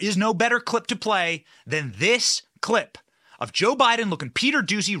 but there is no better clip to play than this clip of Joe Biden looking Peter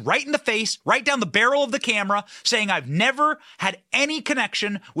Doocy right in the face, right down the barrel of the camera, saying, I've never had any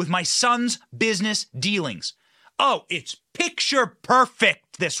connection with my son's business dealings. Oh, it's picture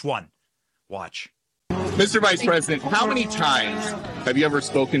perfect, this one. Watch. Mr. Vice President, how many times have you ever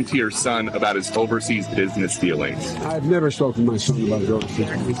spoken to your son about his overseas business dealings? I've never spoken to my son about his overseas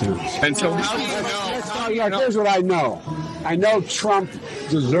business dealings. And so how do you know? Here's what I know. I know Trump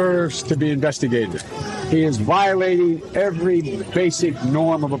deserves to be investigated. He is violating every basic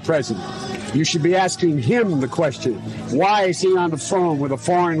norm of a president. You should be asking him the question, why is he on the phone with a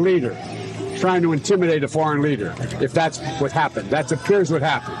foreign leader, trying to intimidate a foreign leader, if that's what happened? That appears what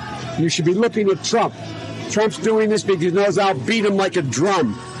happened. You should be looking at Trump. Trump's doing this because he knows I'll beat him like a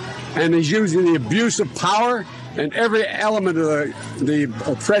drum. And he's using the abuse of power and every element of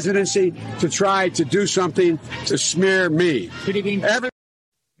the presidency to try to do something to smear me.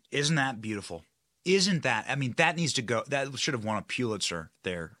 Isn't that beautiful? Isn't that? I mean, that needs to go. That should have won a Pulitzer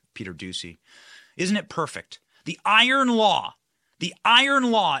there, Peter Doocy. Isn't it perfect? The iron law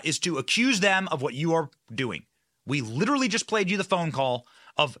is to accuse them of what you are doing. We literally just played you the phone call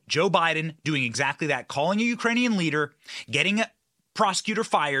of Joe Biden doing exactly that, calling a Ukrainian leader, getting a prosecutor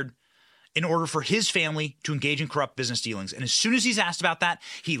fired, in order for his family to engage in corrupt business dealings. And as soon as he's asked about that,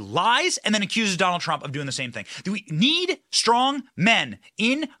 he lies and then accuses Donald Trump of doing the same thing. Do we need strong men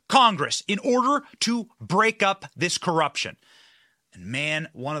in Congress in order to break up this corruption? And man,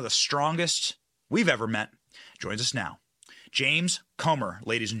 one of the strongest we've ever met joins us now. James Comer,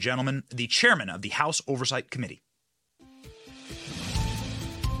 ladies and gentlemen, the chairman of the House Oversight Committee.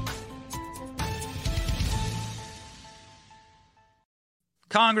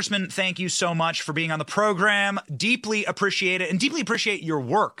 Congressman, thank you so much for being on the program. Deeply appreciate it and deeply appreciate your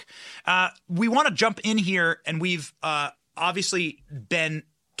work. We want to jump in here, and we've obviously been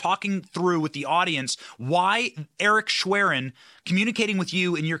talking through with the audience why Eric Schwerin communicating with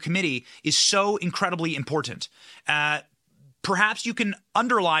you in your committee is so incredibly important. Perhaps you can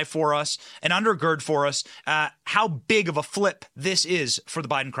underlie for us and undergird for us how big of a flip this is for the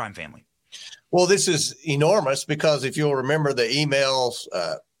Biden crime family. Well, this is enormous because if you'll remember the emails,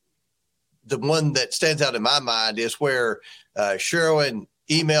 the one that stands out in my mind is where Sherwin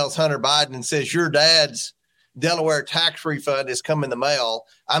emails Hunter Biden and says, your dad's Delaware tax refund has come in the mail.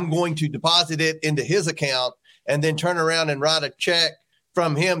 I'm going to deposit it into his account and then turn around and write a check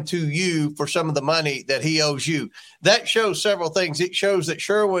from him to you for some of the money that he owes you. That shows several things. It shows that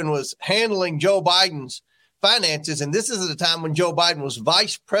Sherwin was handling Joe Biden's finances, and this is at a time when Joe Biden was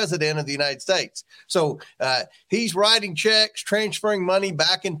vice president of the United States. So he's writing checks, transferring money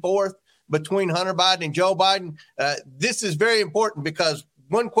back and forth between Hunter Biden and Joe Biden. This is very important because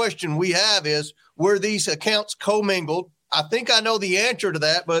one question we have is, were these accounts commingled? I think I know the answer to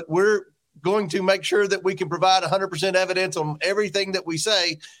that, but we're going to make sure that we can provide 100% evidence on everything that we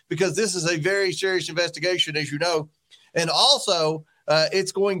say, because this is a very serious investigation, as you know. And also,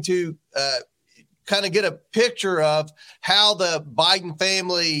 it's going to kind of get a picture of how the Biden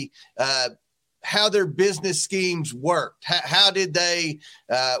family, how their business schemes worked. How did they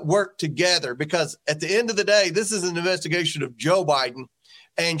work together? Because at the end of the day, this is an investigation of Joe Biden,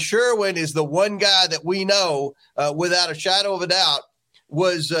 and Sherwin is the one guy that we know without a shadow of a doubt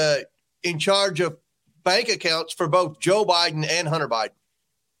was in charge of bank accounts for both Joe Biden and Hunter Biden.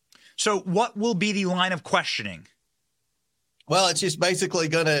 So what will be the line of questioning? Well, it's just basically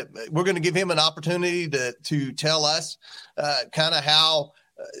we're going to give him an opportunity to tell us kind of how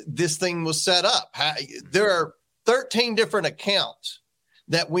this thing was set up. There are 13 different accounts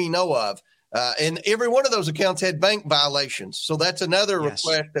that we know of, and every one of those accounts had bank violations. So that's another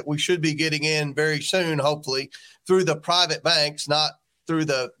request that we should be getting in very soon, hopefully, through the private banks, not through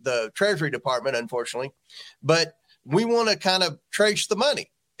the Treasury Department, unfortunately. But we want to kind of trace the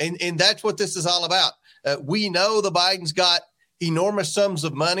money, and that's what this is all about. We know the Bidens got enormous sums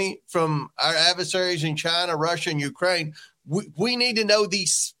of money from our adversaries in China, Russia, and Ukraine. We need to know the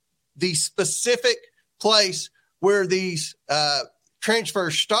specific place where these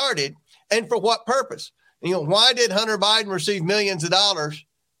transfers started and for what purpose. You know, why did Hunter Biden receive millions of dollars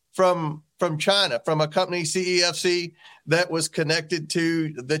from China, from a company, CEFC, that was connected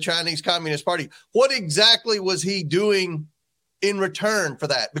to the Chinese Communist Party? What exactly was he doing in return for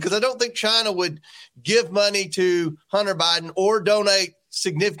that? Because I don't think China would give money to Hunter Biden or donate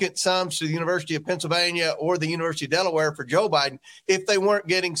significant sums to the University of Pennsylvania or the University of Delaware for Joe Biden if they weren't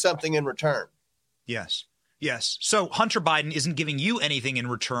getting something in return. Yes. So Hunter Biden isn't giving you anything in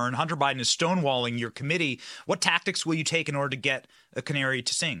return. Hunter Biden is stonewalling your committee. What tactics will you take in order to get a canary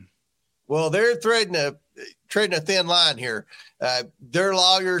to sing? Well, they're treading a thin line here. Their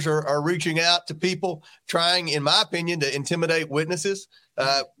lawyers are reaching out to people, trying, in my opinion, to intimidate witnesses.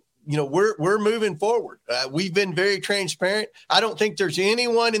 We're moving forward. We've been very transparent. I don't think there's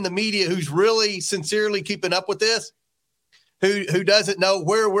anyone in the media who's really sincerely keeping up with this, who doesn't know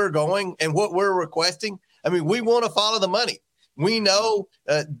where we're going and what we're requesting. I mean, we want to follow the money. We know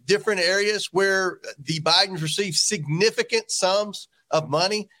different areas where the Bidens receive significant sums of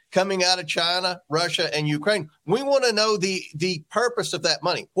money coming out of China, Russia, and Ukraine. We want to know the purpose of that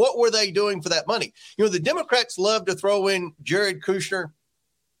money. What were they doing for that money? You know, the Democrats love to throw in Jared Kushner,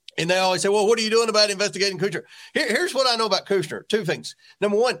 and they always say, well, what are you doing about investigating Kushner? Here's what I know about Kushner. Two things.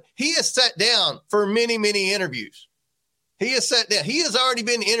 Number one, he has sat down for many, many interviews. He has sat down. He has already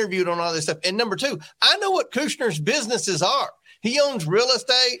been interviewed on all this stuff. And number two, I know what Kushner's businesses are. He owns real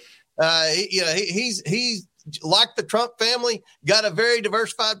estate. He's like the Trump family, got a very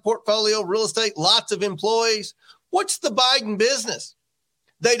diversified portfolio of real estate, lots of employees. What's the Biden business?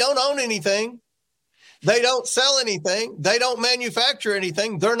 They don't own anything. They don't sell anything. They don't manufacture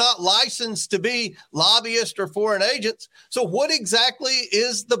anything. They're not licensed to be lobbyists or foreign agents. So what exactly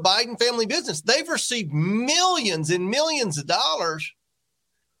is the Biden family business? They've received millions and millions of dollars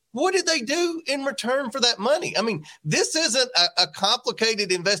What did they do in return for that money? I mean, this isn't a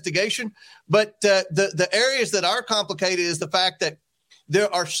complicated investigation, but the areas that are complicated is the fact that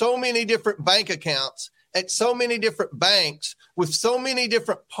there are so many different bank accounts at so many different banks with so many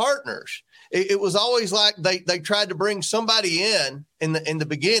different partners. It was always like they tried to bring somebody in the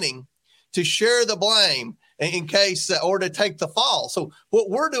beginning to share the blame in case or to take the fall. So what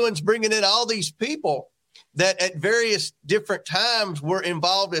we're doing is bringing in all these people that at various different times were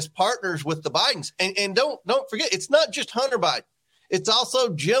involved as partners with the Bidens. And don't forget, it's not just Hunter Biden. It's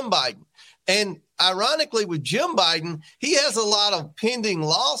also Jim Biden. And ironically, with Jim Biden, he has a lot of pending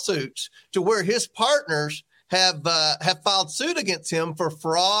lawsuits to where his partners have filed suit against him for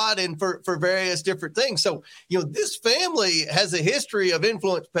fraud and for various different things. So, this family has a history of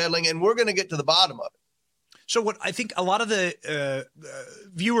influence peddling, and we're going to get to the bottom of it. So what I think a lot of the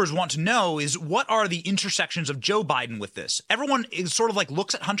viewers want to know is, what are the intersections of Joe Biden with this? Everyone is sort of like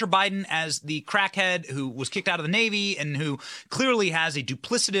looks at Hunter Biden as the crackhead who was kicked out of the Navy and who clearly has a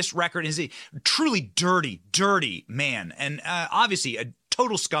duplicitous record, is a truly dirty man, and obviously a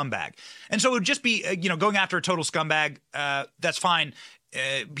total scumbag. And so it would just be, going after a total scumbag. That's fine.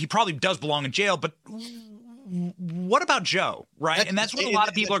 He probably does belong in jail, but what about Joe, right? And that's what a lot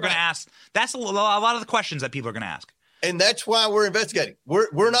of people are going to ask. That's a lot of the questions that people are going to ask. And that's why we're investigating.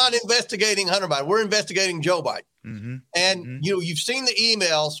 We're not investigating Hunter Biden. We're investigating Joe Biden. Mm-hmm. And, you've seen the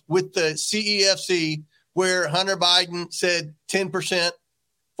emails with the CEFC where Hunter Biden said 10%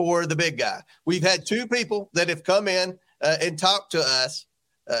 for the big guy. We've had two people that have come in and talked to us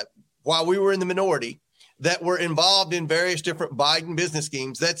while we were in the minority that were involved in various different Biden business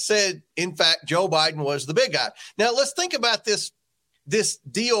schemes that said, in fact, Joe Biden was the big guy. Now, let's think about this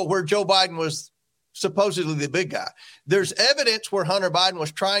deal where Joe Biden was supposedly the big guy. There's evidence where Hunter Biden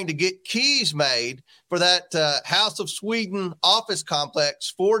was trying to get keys made for that House of Sweden office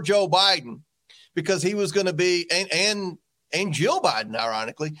complex for Joe Biden, because he was going to be, and Jill Biden,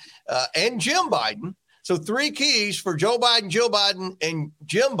 ironically, and Jim Biden. So 3 keys for Joe Biden, Jill Biden, and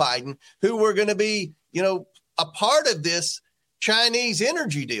Jim Biden, who were going to be, a part of this Chinese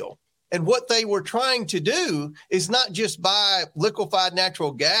energy deal. And what they were trying to do is not just buy liquefied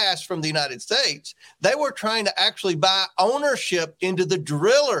natural gas from the United States. They were trying to actually buy ownership into the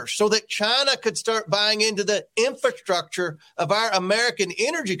drillers so that China could start buying into the infrastructure of our American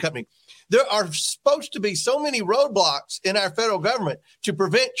energy company. There are supposed to be so many roadblocks in our federal government to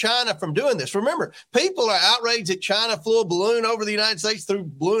prevent China from doing this. Remember, people are outraged that China flew a balloon over the United States,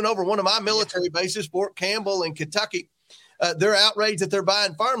 balloon over one of my military bases, Fort Campbell in Kentucky. They're outraged that they're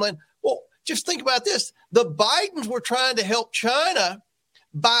buying farmland. Well, just think about this. The Bidens were trying to help China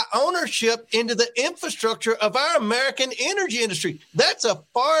buy ownership into the infrastructure of our American energy industry. That's a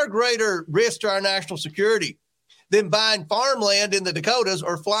far greater risk to our national security than buying farmland in the Dakotas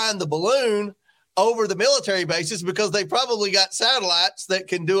or flying the balloon over the military bases, because they probably got satellites that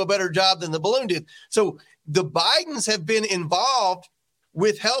can do a better job than the balloon did. So the Bidens have been involved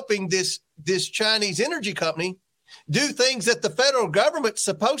with helping this Chinese energy company do things that the federal government's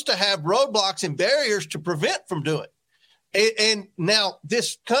supposed to have roadblocks and barriers to prevent from doing. And now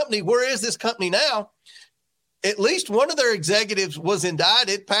this company, where is this company now? At least one of their executives was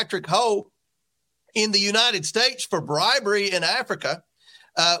indicted, Patrick Ho, in the United States for bribery in Africa.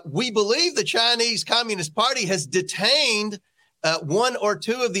 We believe the Chinese Communist Party has detained 1 or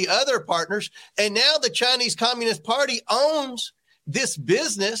 2 of the other partners. And now the Chinese Communist Party owns this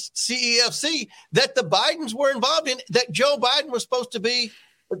business, CEFC, that the Bidens were involved in, that Joe Biden was supposed to be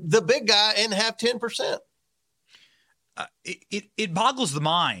the big guy and have 10%. It boggles the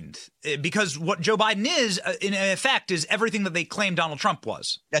mind, because what Joe Biden is, in effect, is everything that they claimed Donald Trump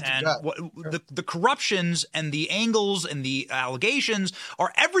was. That's and right. The corruptions and the angles and the allegations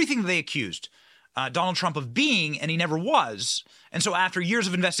are everything that they accused Donald Trump of being, and he never was. And so after years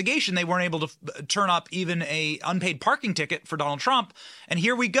of investigation, they weren't able to turn up even a unpaid parking ticket for Donald Trump. And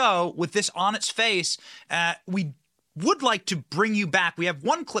here we go with this on its face. We would like to bring you back. We have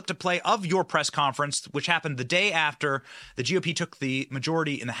one clip to play of your press conference, which happened the day after the GOP took the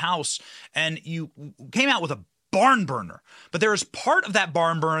majority in the House, and you came out with a barn burner. But there is part of that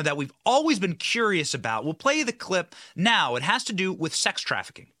barn burner that we've always been curious about. We'll play the clip now. It has to do with sex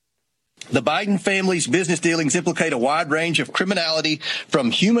trafficking. The Biden family's business dealings implicate a wide range of criminality, from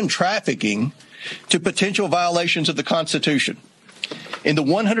human trafficking to potential violations of the Constitution. In the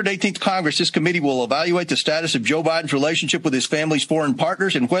 118th Congress, this committee will evaluate the status of Joe Biden's relationship with his family's foreign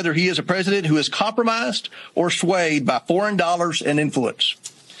partners and whether he is a president who is compromised or swayed by foreign dollars and influence.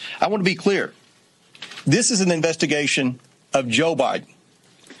 I want to be clear. This is an investigation of Joe Biden,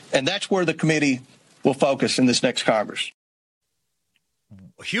 and that's where the committee will focus in this next Congress.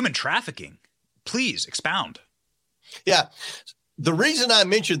 human trafficking. Please expound. Yeah. The reason I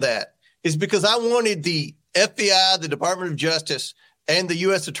mentioned that is because I wanted the FBI, the Department of Justice, and the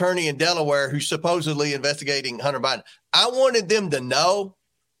U.S. Attorney in Delaware, who's supposedly investigating Hunter Biden, I wanted them to know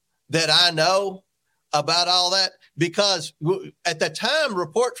that I know about all that, because at the time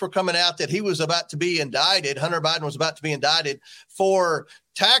reports were coming out that he was about to be indicted. Hunter Biden was about to be indicted for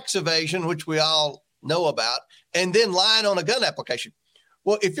tax evasion, which we all know about, and then lying on a gun application.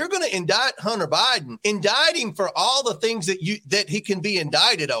 Well, if you're going to indict Hunter Biden, indict him for all the things that he can be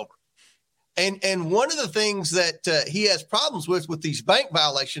indicted over. And one of the things that he has problems with these bank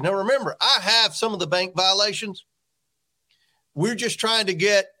violations. Now, remember, I have some of the bank violations. We're just trying to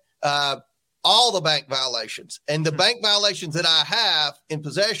get all the bank violations, and the bank violations that I have in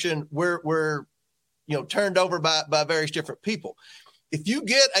possession were turned over by various different people. If you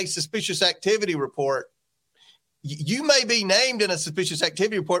get a suspicious activity report, you may be named in a suspicious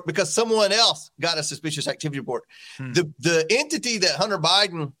activity report because someone else got a suspicious activity report. The entity that Hunter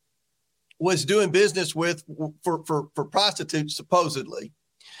Biden was doing business with for prostitutes, supposedly,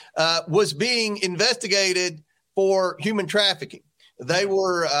 was being investigated for human trafficking. They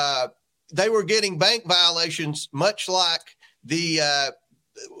were getting bank violations, much like the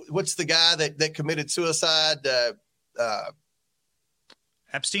what's the guy that committed suicide?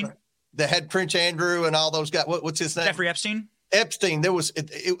 Epstein. That had Prince Andrew and all those guys. What's his name? Jeffrey Epstein. Epstein. It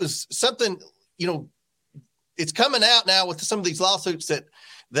was something. It's coming out now with some of these lawsuits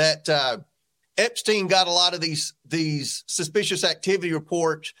that Epstein got a lot of these suspicious activity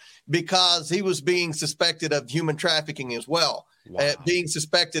reports because he was being suspected of human trafficking as well. Wow. Being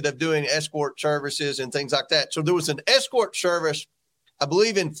suspected of doing escort services and things like that. So there was an escort service, I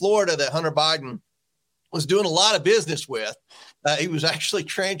believe, in Florida that Hunter Biden was doing a lot of business with. He was actually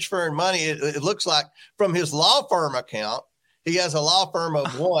transferring money, it looks like, from his law firm account. He has a law firm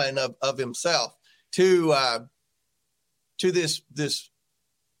of one of himself to this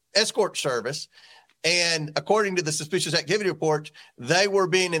escort service. And according to the suspicious activity report, they were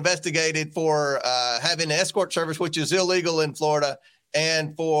being investigated for having an escort service, which is illegal in Florida,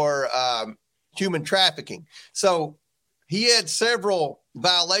 and for human trafficking. So he had several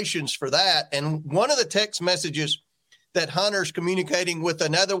violations for that. And one of the text messages that Hunter's communicating with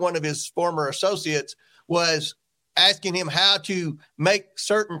another one of his former associates was asking him how to make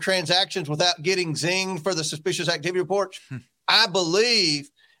certain transactions without getting zinged for the suspicious activity reports. I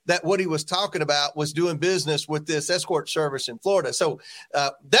believe that what he was talking about was doing business with this escort service in Florida. So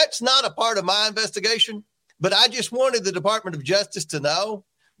that's not a part of my investigation, but I just wanted the Department of Justice to know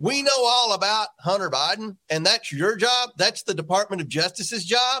we know all about Hunter Biden, and that's your job. That's the Department of Justice's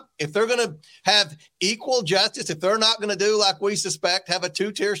job. If they're going to have equal justice, if they're not going to do like we suspect, have a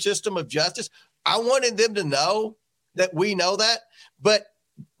two-tier system of justice, I wanted them to know that we know that. But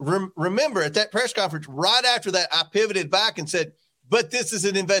remember, at that press conference, right after that, I pivoted back and said, but this is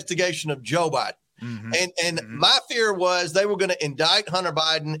an investigation of Joe Biden. Mm-hmm. And my fear was they were going to indict Hunter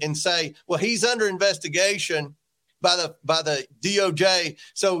Biden and say, well, he's under investigation by the DOJ,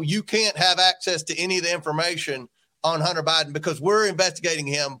 so you can't have access to any of the information on Hunter Biden because we're investigating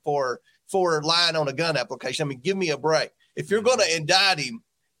him for lying on a gun application. I mean, give me a break. If you're going to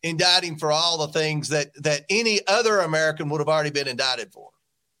indict him for all the things that any other American would have already been indicted for.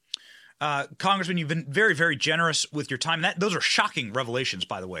 Congressman, you've been very, very generous with your time. Those are shocking revelations,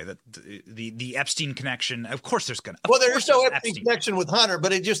 by the way, that the Epstein connection. Of course, there's going to. Well, there's no Epstein connection with Hunter,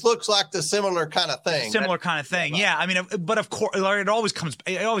 but it just looks like the similar kind of thing. Similar kind of thing, yeah. I mean, but of course, it always comes.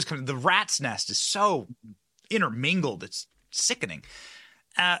 The rat's nest is so intermingled. It's sickening.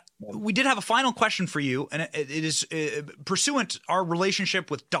 We did have a final question for you, and it is pursuant our relationship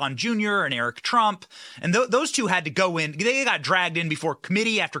with Don Jr. and Eric Trump, and those two had to go in. They got dragged in before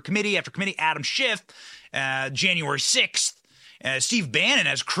committee after committee after committee. Adam Schiff, January 6th. Steve Bannon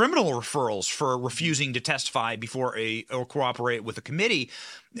has criminal referrals for refusing to testify before or cooperate with a committee.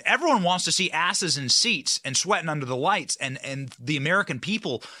 Everyone wants to see asses in seats and sweating under the lights, and the American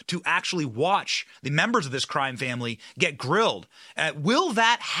people to actually watch the members of this crime family get grilled. Will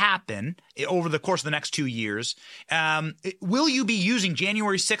that happen over the course of the next 2 years? Will you be using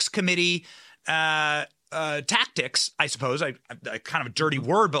January 6th committee tactics? I suppose I kind of a dirty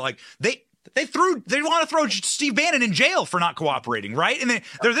word, but like they want to throw Steve Bannon in jail for not cooperating, right? And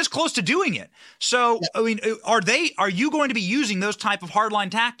they're this close to doing it. So, I mean, are you going to be using those type of hardline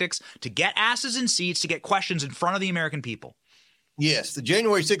tactics to get asses in seats, to get questions in front of the American people? Yes, the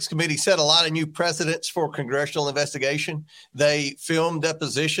January 6th committee set a lot of new precedents for congressional investigation. They filmed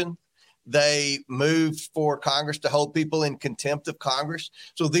deposition. They moved for Congress to hold people in contempt of Congress.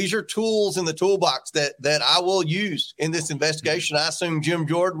 So these are tools in the toolbox that I will use in this investigation. I assume Jim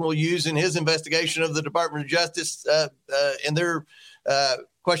Jordan will use in his investigation of the Department of Justice in their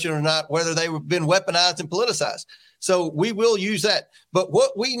question or not, whether they've been weaponized and politicized. So we will use that. But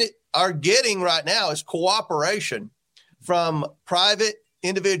what we are getting right now is cooperation from private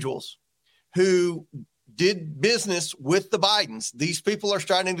individuals who did business with the Bidens. These people are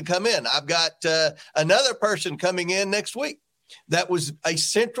starting to come in. I've got another person coming in next week that was a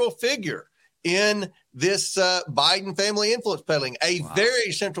central figure in this Biden family influence peddling,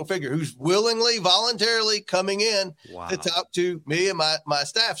 very central figure who's willingly, voluntarily coming in to talk to me and my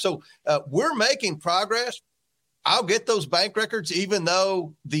staff. So we're making progress. I'll get those bank records, even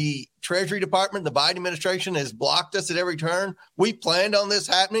though the Treasury Department, the Biden administration has blocked us at every turn. We planned on this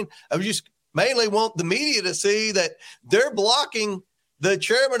happening. I just mainly want the media to see that they're blocking the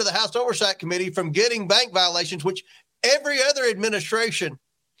chairman of the House Oversight Committee from getting bank violations, which every other administration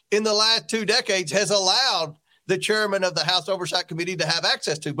in the last 2 decades has allowed the chairman of the House Oversight Committee to have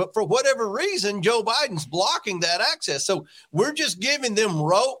access to. But for whatever reason, Joe Biden's blocking that access. So we're just giving them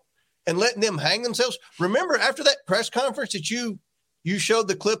rope and letting them hang themselves. Remember, after that press conference that you showed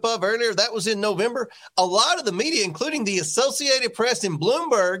the clip of earlier, that was in November, a lot of the media, including the Associated Press and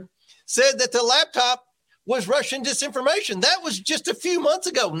Bloomberg, said that the laptop was Russian disinformation. That was just a few months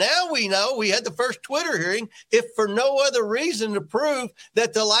ago. Now we know, we had the first Twitter hearing, if for no other reason to prove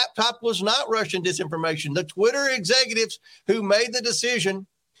that the laptop was not Russian disinformation. The Twitter executives who made the decision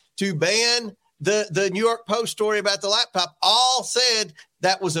to ban the New York Post story about the laptop all said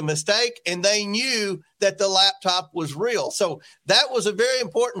that was a mistake, and they knew that the laptop was real. So that was a very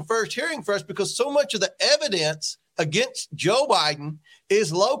important first hearing for us, because so much of the evidence against Joe Biden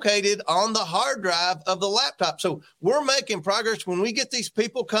is located on the hard drive of the laptop. So we're making progress. When we get these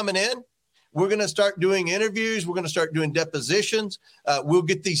people coming in, we're going to start doing interviews. We're going to start doing depositions. We'll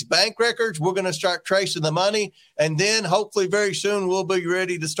get these bank records. We're going to start tracing the money. And then hopefully very soon we'll be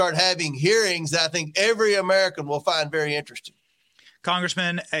ready to start having hearings that I think every American will find very interesting.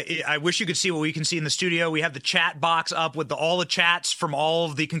 Congressman, I wish you could see what we can see in the studio. We have the chat box up with all the chats from all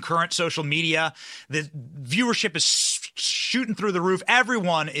of the concurrent social media. The viewership is shooting through the roof.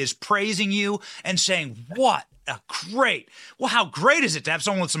 Everyone is praising you and saying, what a great. Well, how great is it to have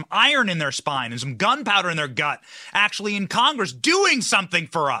someone with some iron in their spine and some gunpowder in their gut actually in Congress doing something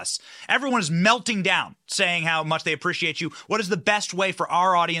for us? Everyone is melting down, saying how much they appreciate you. What is the best way for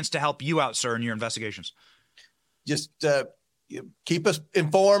our audience to help you out, sir, in your investigations? Just keep us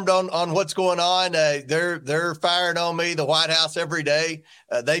informed on what's going on. They're firing on me, the White House, every day.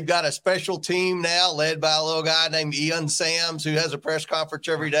 They've got a special team now led by a little guy named Ian Sams, who has a press conference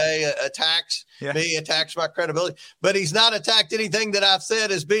every day, attacks me, attacks my credibility. But he's not attacked anything that I've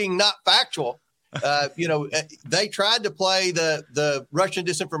said as being not factual. They tried to play the Russian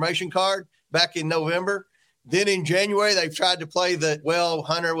disinformation card back in November. Then in January, they've tried to play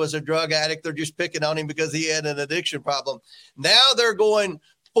Hunter was a drug addict. They're just picking on him because he had an addiction problem. Now they're going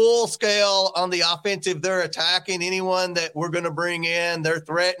full scale on the offensive. They're attacking anyone that we're going to bring in. They're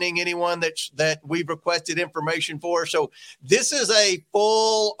threatening anyone that we've requested information for. So this is a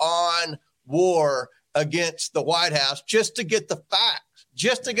full on war against the White House just to get the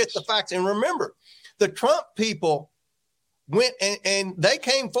facts. And remember, the Trump people went and they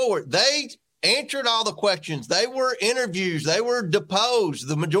came forward. They answered all the questions. They were interviews. They were deposed,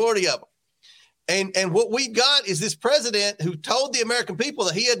 the majority of them. And what we got is this president who told the American people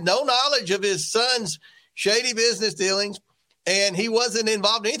that he had no knowledge of his son's shady business dealings and he wasn't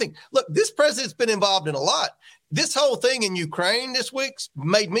involved in anything. Look, this president's been involved in a lot. This whole thing in Ukraine this week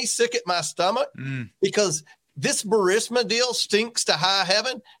made me sick at my stomach because this Burisma deal stinks to high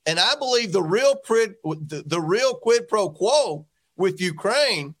heaven. And I believe the real quid pro quo with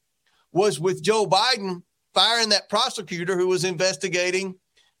Ukraine was with Joe Biden firing that prosecutor who was investigating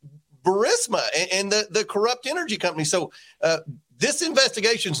Burisma and the corrupt energy company. So this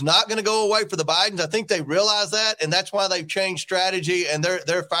investigation is not going to go away for the Bidens. I think they realize that, and that's why they've changed strategy, and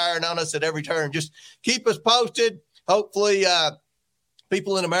they're firing on us at every turn. Just keep us posted. Hopefully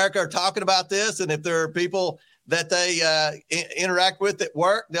people in America are talking about this, and if there are people that they interact with at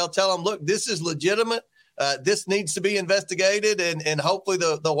work, they'll tell them, look, this is legitimate. This needs to be investigated, and hopefully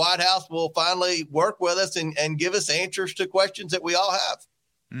the White House will finally work with us and give us answers to questions that we all have.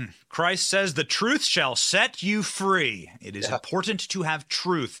 Christ says the truth shall set you free. It is important to have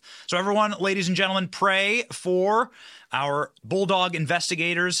truth. So everyone, ladies and gentlemen, pray for our Bulldog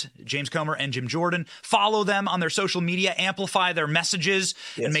investigators, James Comer and Jim Jordan. Follow them on their social media, amplify their messages,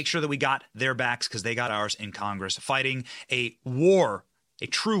 and make sure that we got their backs because they got ours in Congress, fighting a war a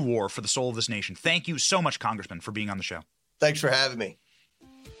true war for the soul of this nation. Thank you so much, Congressman, for being on the show. Thanks for having me.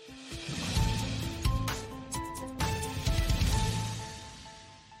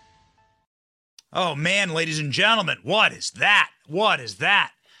 Oh, man, ladies and gentlemen, what is that? What is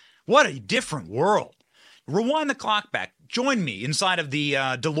that? What a different world. Rewind the clock back. Join me inside of the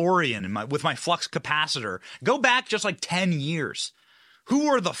DeLorean with my flux capacitor. Go back just like 10 years. Who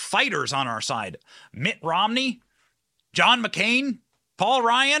were the fighters on our side? Mitt Romney? John McCain? Paul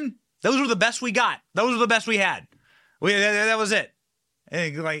Ryan? Those were the best we got. Those were the best we had. That was it.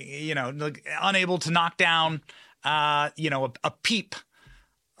 Unable to knock down, a peep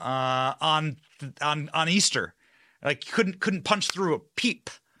on Easter. Like couldn't punch through a peep.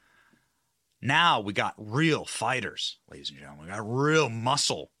 Now we got real fighters, ladies and gentlemen. We got real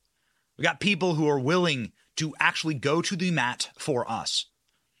muscle. We got people who are willing to actually go to the mat for us.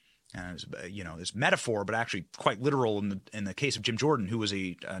 And it's metaphor, but actually quite literal in the case of Jim Jordan, who was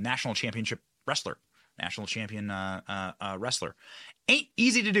a national champion wrestler. Ain't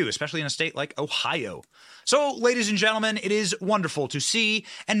easy to do, especially in a state like Ohio. So, ladies and gentlemen, it is wonderful to see,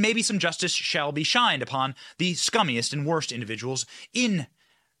 and maybe some justice shall be shined upon the scummiest and worst individuals in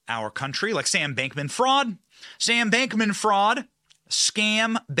our country, like Sam Bankman-Fried. Sam Bankman-Fried,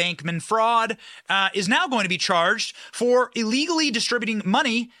 scam Bankman-Fried, is now going to be charged for illegally distributing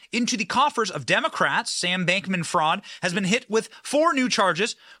money into the coffers of Democrats. Sam Bankman-Fried has been hit with 4 new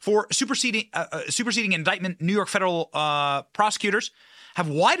charges for superseding indictment. New York federal prosecutors have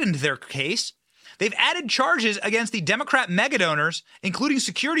widened their case. They've added charges against the Democrat megadonors, including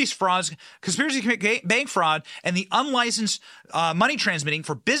securities frauds, conspiracy bank fraud, and the unlicensed money transmitting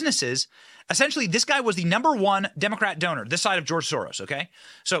for businesses. Essentially, this guy was the number 1 Democrat donor, this side of George Soros, okay?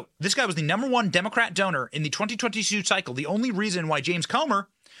 So this guy was the number 1 Democrat donor in the 2022 cycle. The only reason why James Comer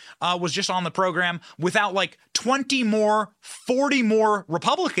was just on the program without like 20 more, 40 more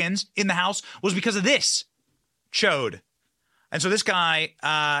Republicans in the House was because of this chode. And so this guy,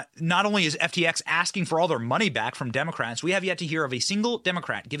 not only is FTX asking for all their money back from Democrats, we have yet to hear of a single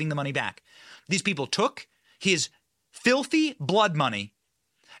Democrat giving the money back. These people took his filthy blood money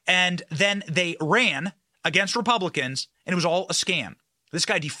and then they ran against Republicans, and it was all a scam. This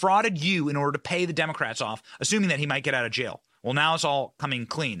guy defrauded you in order to pay the Democrats off, assuming that he might get out of jail. Well, now it's all coming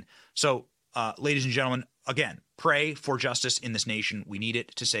clean. So, ladies and gentlemen, again, pray for justice in this nation. We need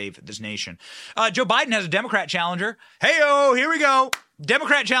it to save this nation. Joe Biden has a Democrat challenger. Hey-o, here we go.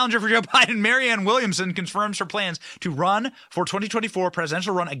 Democrat challenger for Joe Biden, Marianne Williamson, confirms her plans to run for 2024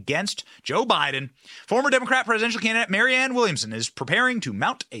 presidential run against Joe Biden. Former Democrat presidential candidate Marianne Williamson is preparing to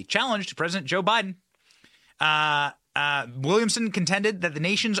mount a challenge to President Joe Biden. Williamson contended that the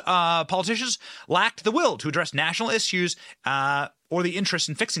nation's politicians lacked the will to address national issues or the interest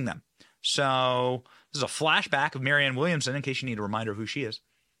in fixing them. So this is a flashback of Marianne Williamson, in case you need a reminder of who she is.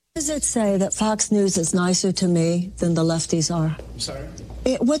 Does it say that Fox News is nicer to me than the lefties are? I'm sorry?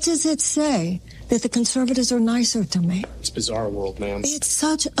 What does it say? That the conservatives are nicer to me? It's a bizarre world, man. It's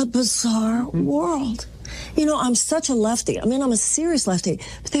such a bizarre world. You know, I'm such a lefty. I mean, I'm a serious lefty.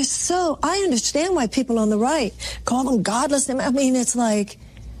 But I understand why people on the right call them godless. I mean, it's like,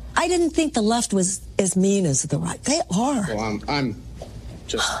 I didn't think the left was as mean as the right. They are. Well, I'm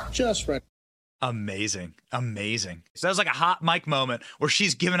just right. Amazing. So that was like a hot mic moment where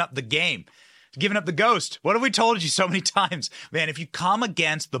she's giving up the game, giving up the ghost. What have we told you so many times? Man, if you come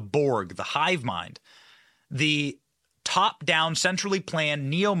against the Borg, the hive mind, the top-down, centrally planned,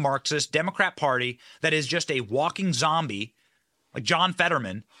 neo-Marxist Democrat Party that is just a walking zombie, like John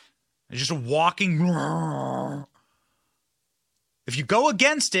Fetterman, is just a walking... If you go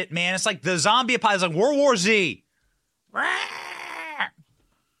against it, man, it's like the zombie apocalypse, like World War Z.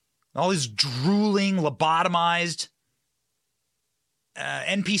 All these drooling, lobotomized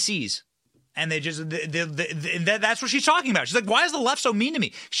NPCs. And they just, that's what she's talking about. She's like, why is the left so mean to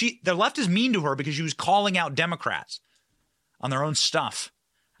me? The left is mean to her because she was calling out Democrats on their own stuff.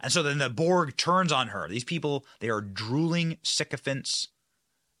 And so then the Borg turns on her. These people, they are drooling sycophants.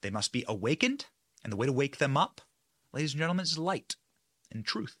 They must be awakened. And the way to wake them up, ladies and gentlemen, is light and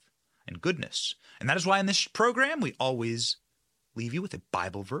truth and goodness. And that is why in this program, we always leave you with a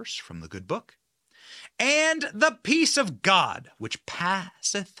Bible verse from the good book. And the peace of God, which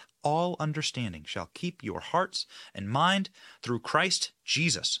passeth all understanding, shall keep your hearts and mind through Christ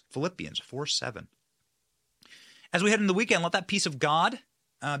Jesus. Philippians 4:7. As we head into the weekend, let that peace of God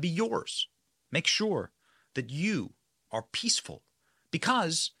be yours. Make sure that you are peaceful,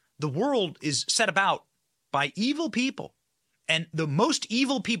 because the world is set about by evil people. And the most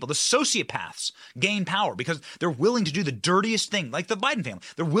evil people, the sociopaths, gain power because they're willing to do the dirtiest thing, like the Biden family.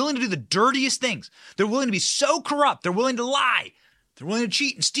 They're willing to do the dirtiest things. They're willing to be so corrupt. They're willing to lie They're willing to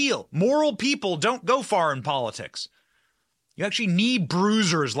cheat and steal. Moral people don't go far in politics. You actually need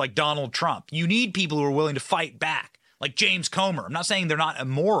bruisers like Donald Trump. You need people who are willing to fight back, like James Comer. I'm not saying they're not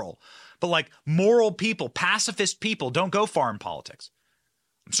immoral, but like moral people, pacifist people don't go far in politics.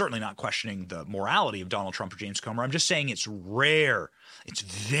 I'm certainly not questioning the morality of Donald Trump or James Comer. I'm just saying it's rare. It's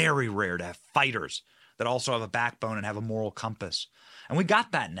very rare to have fighters that also have a backbone and have a moral compass. And we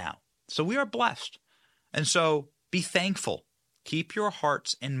got that now. So we are blessed. And so be thankful. Keep your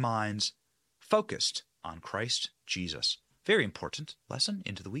hearts and minds focused on Christ Jesus. Very important lesson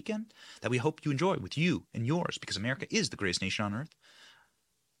into the weekend that we hope you enjoy with you and yours, because America is the greatest nation on earth.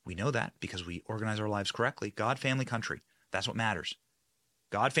 We know that because we organize our lives correctly. God, family, country. That's what matters.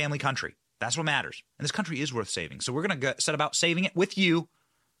 God, family, country. That's what matters. And this country is worth saving. So we're going to set about saving it with you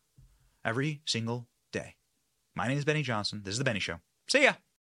every single day. My name is Benny Johnson. This is The Benny Show. See ya.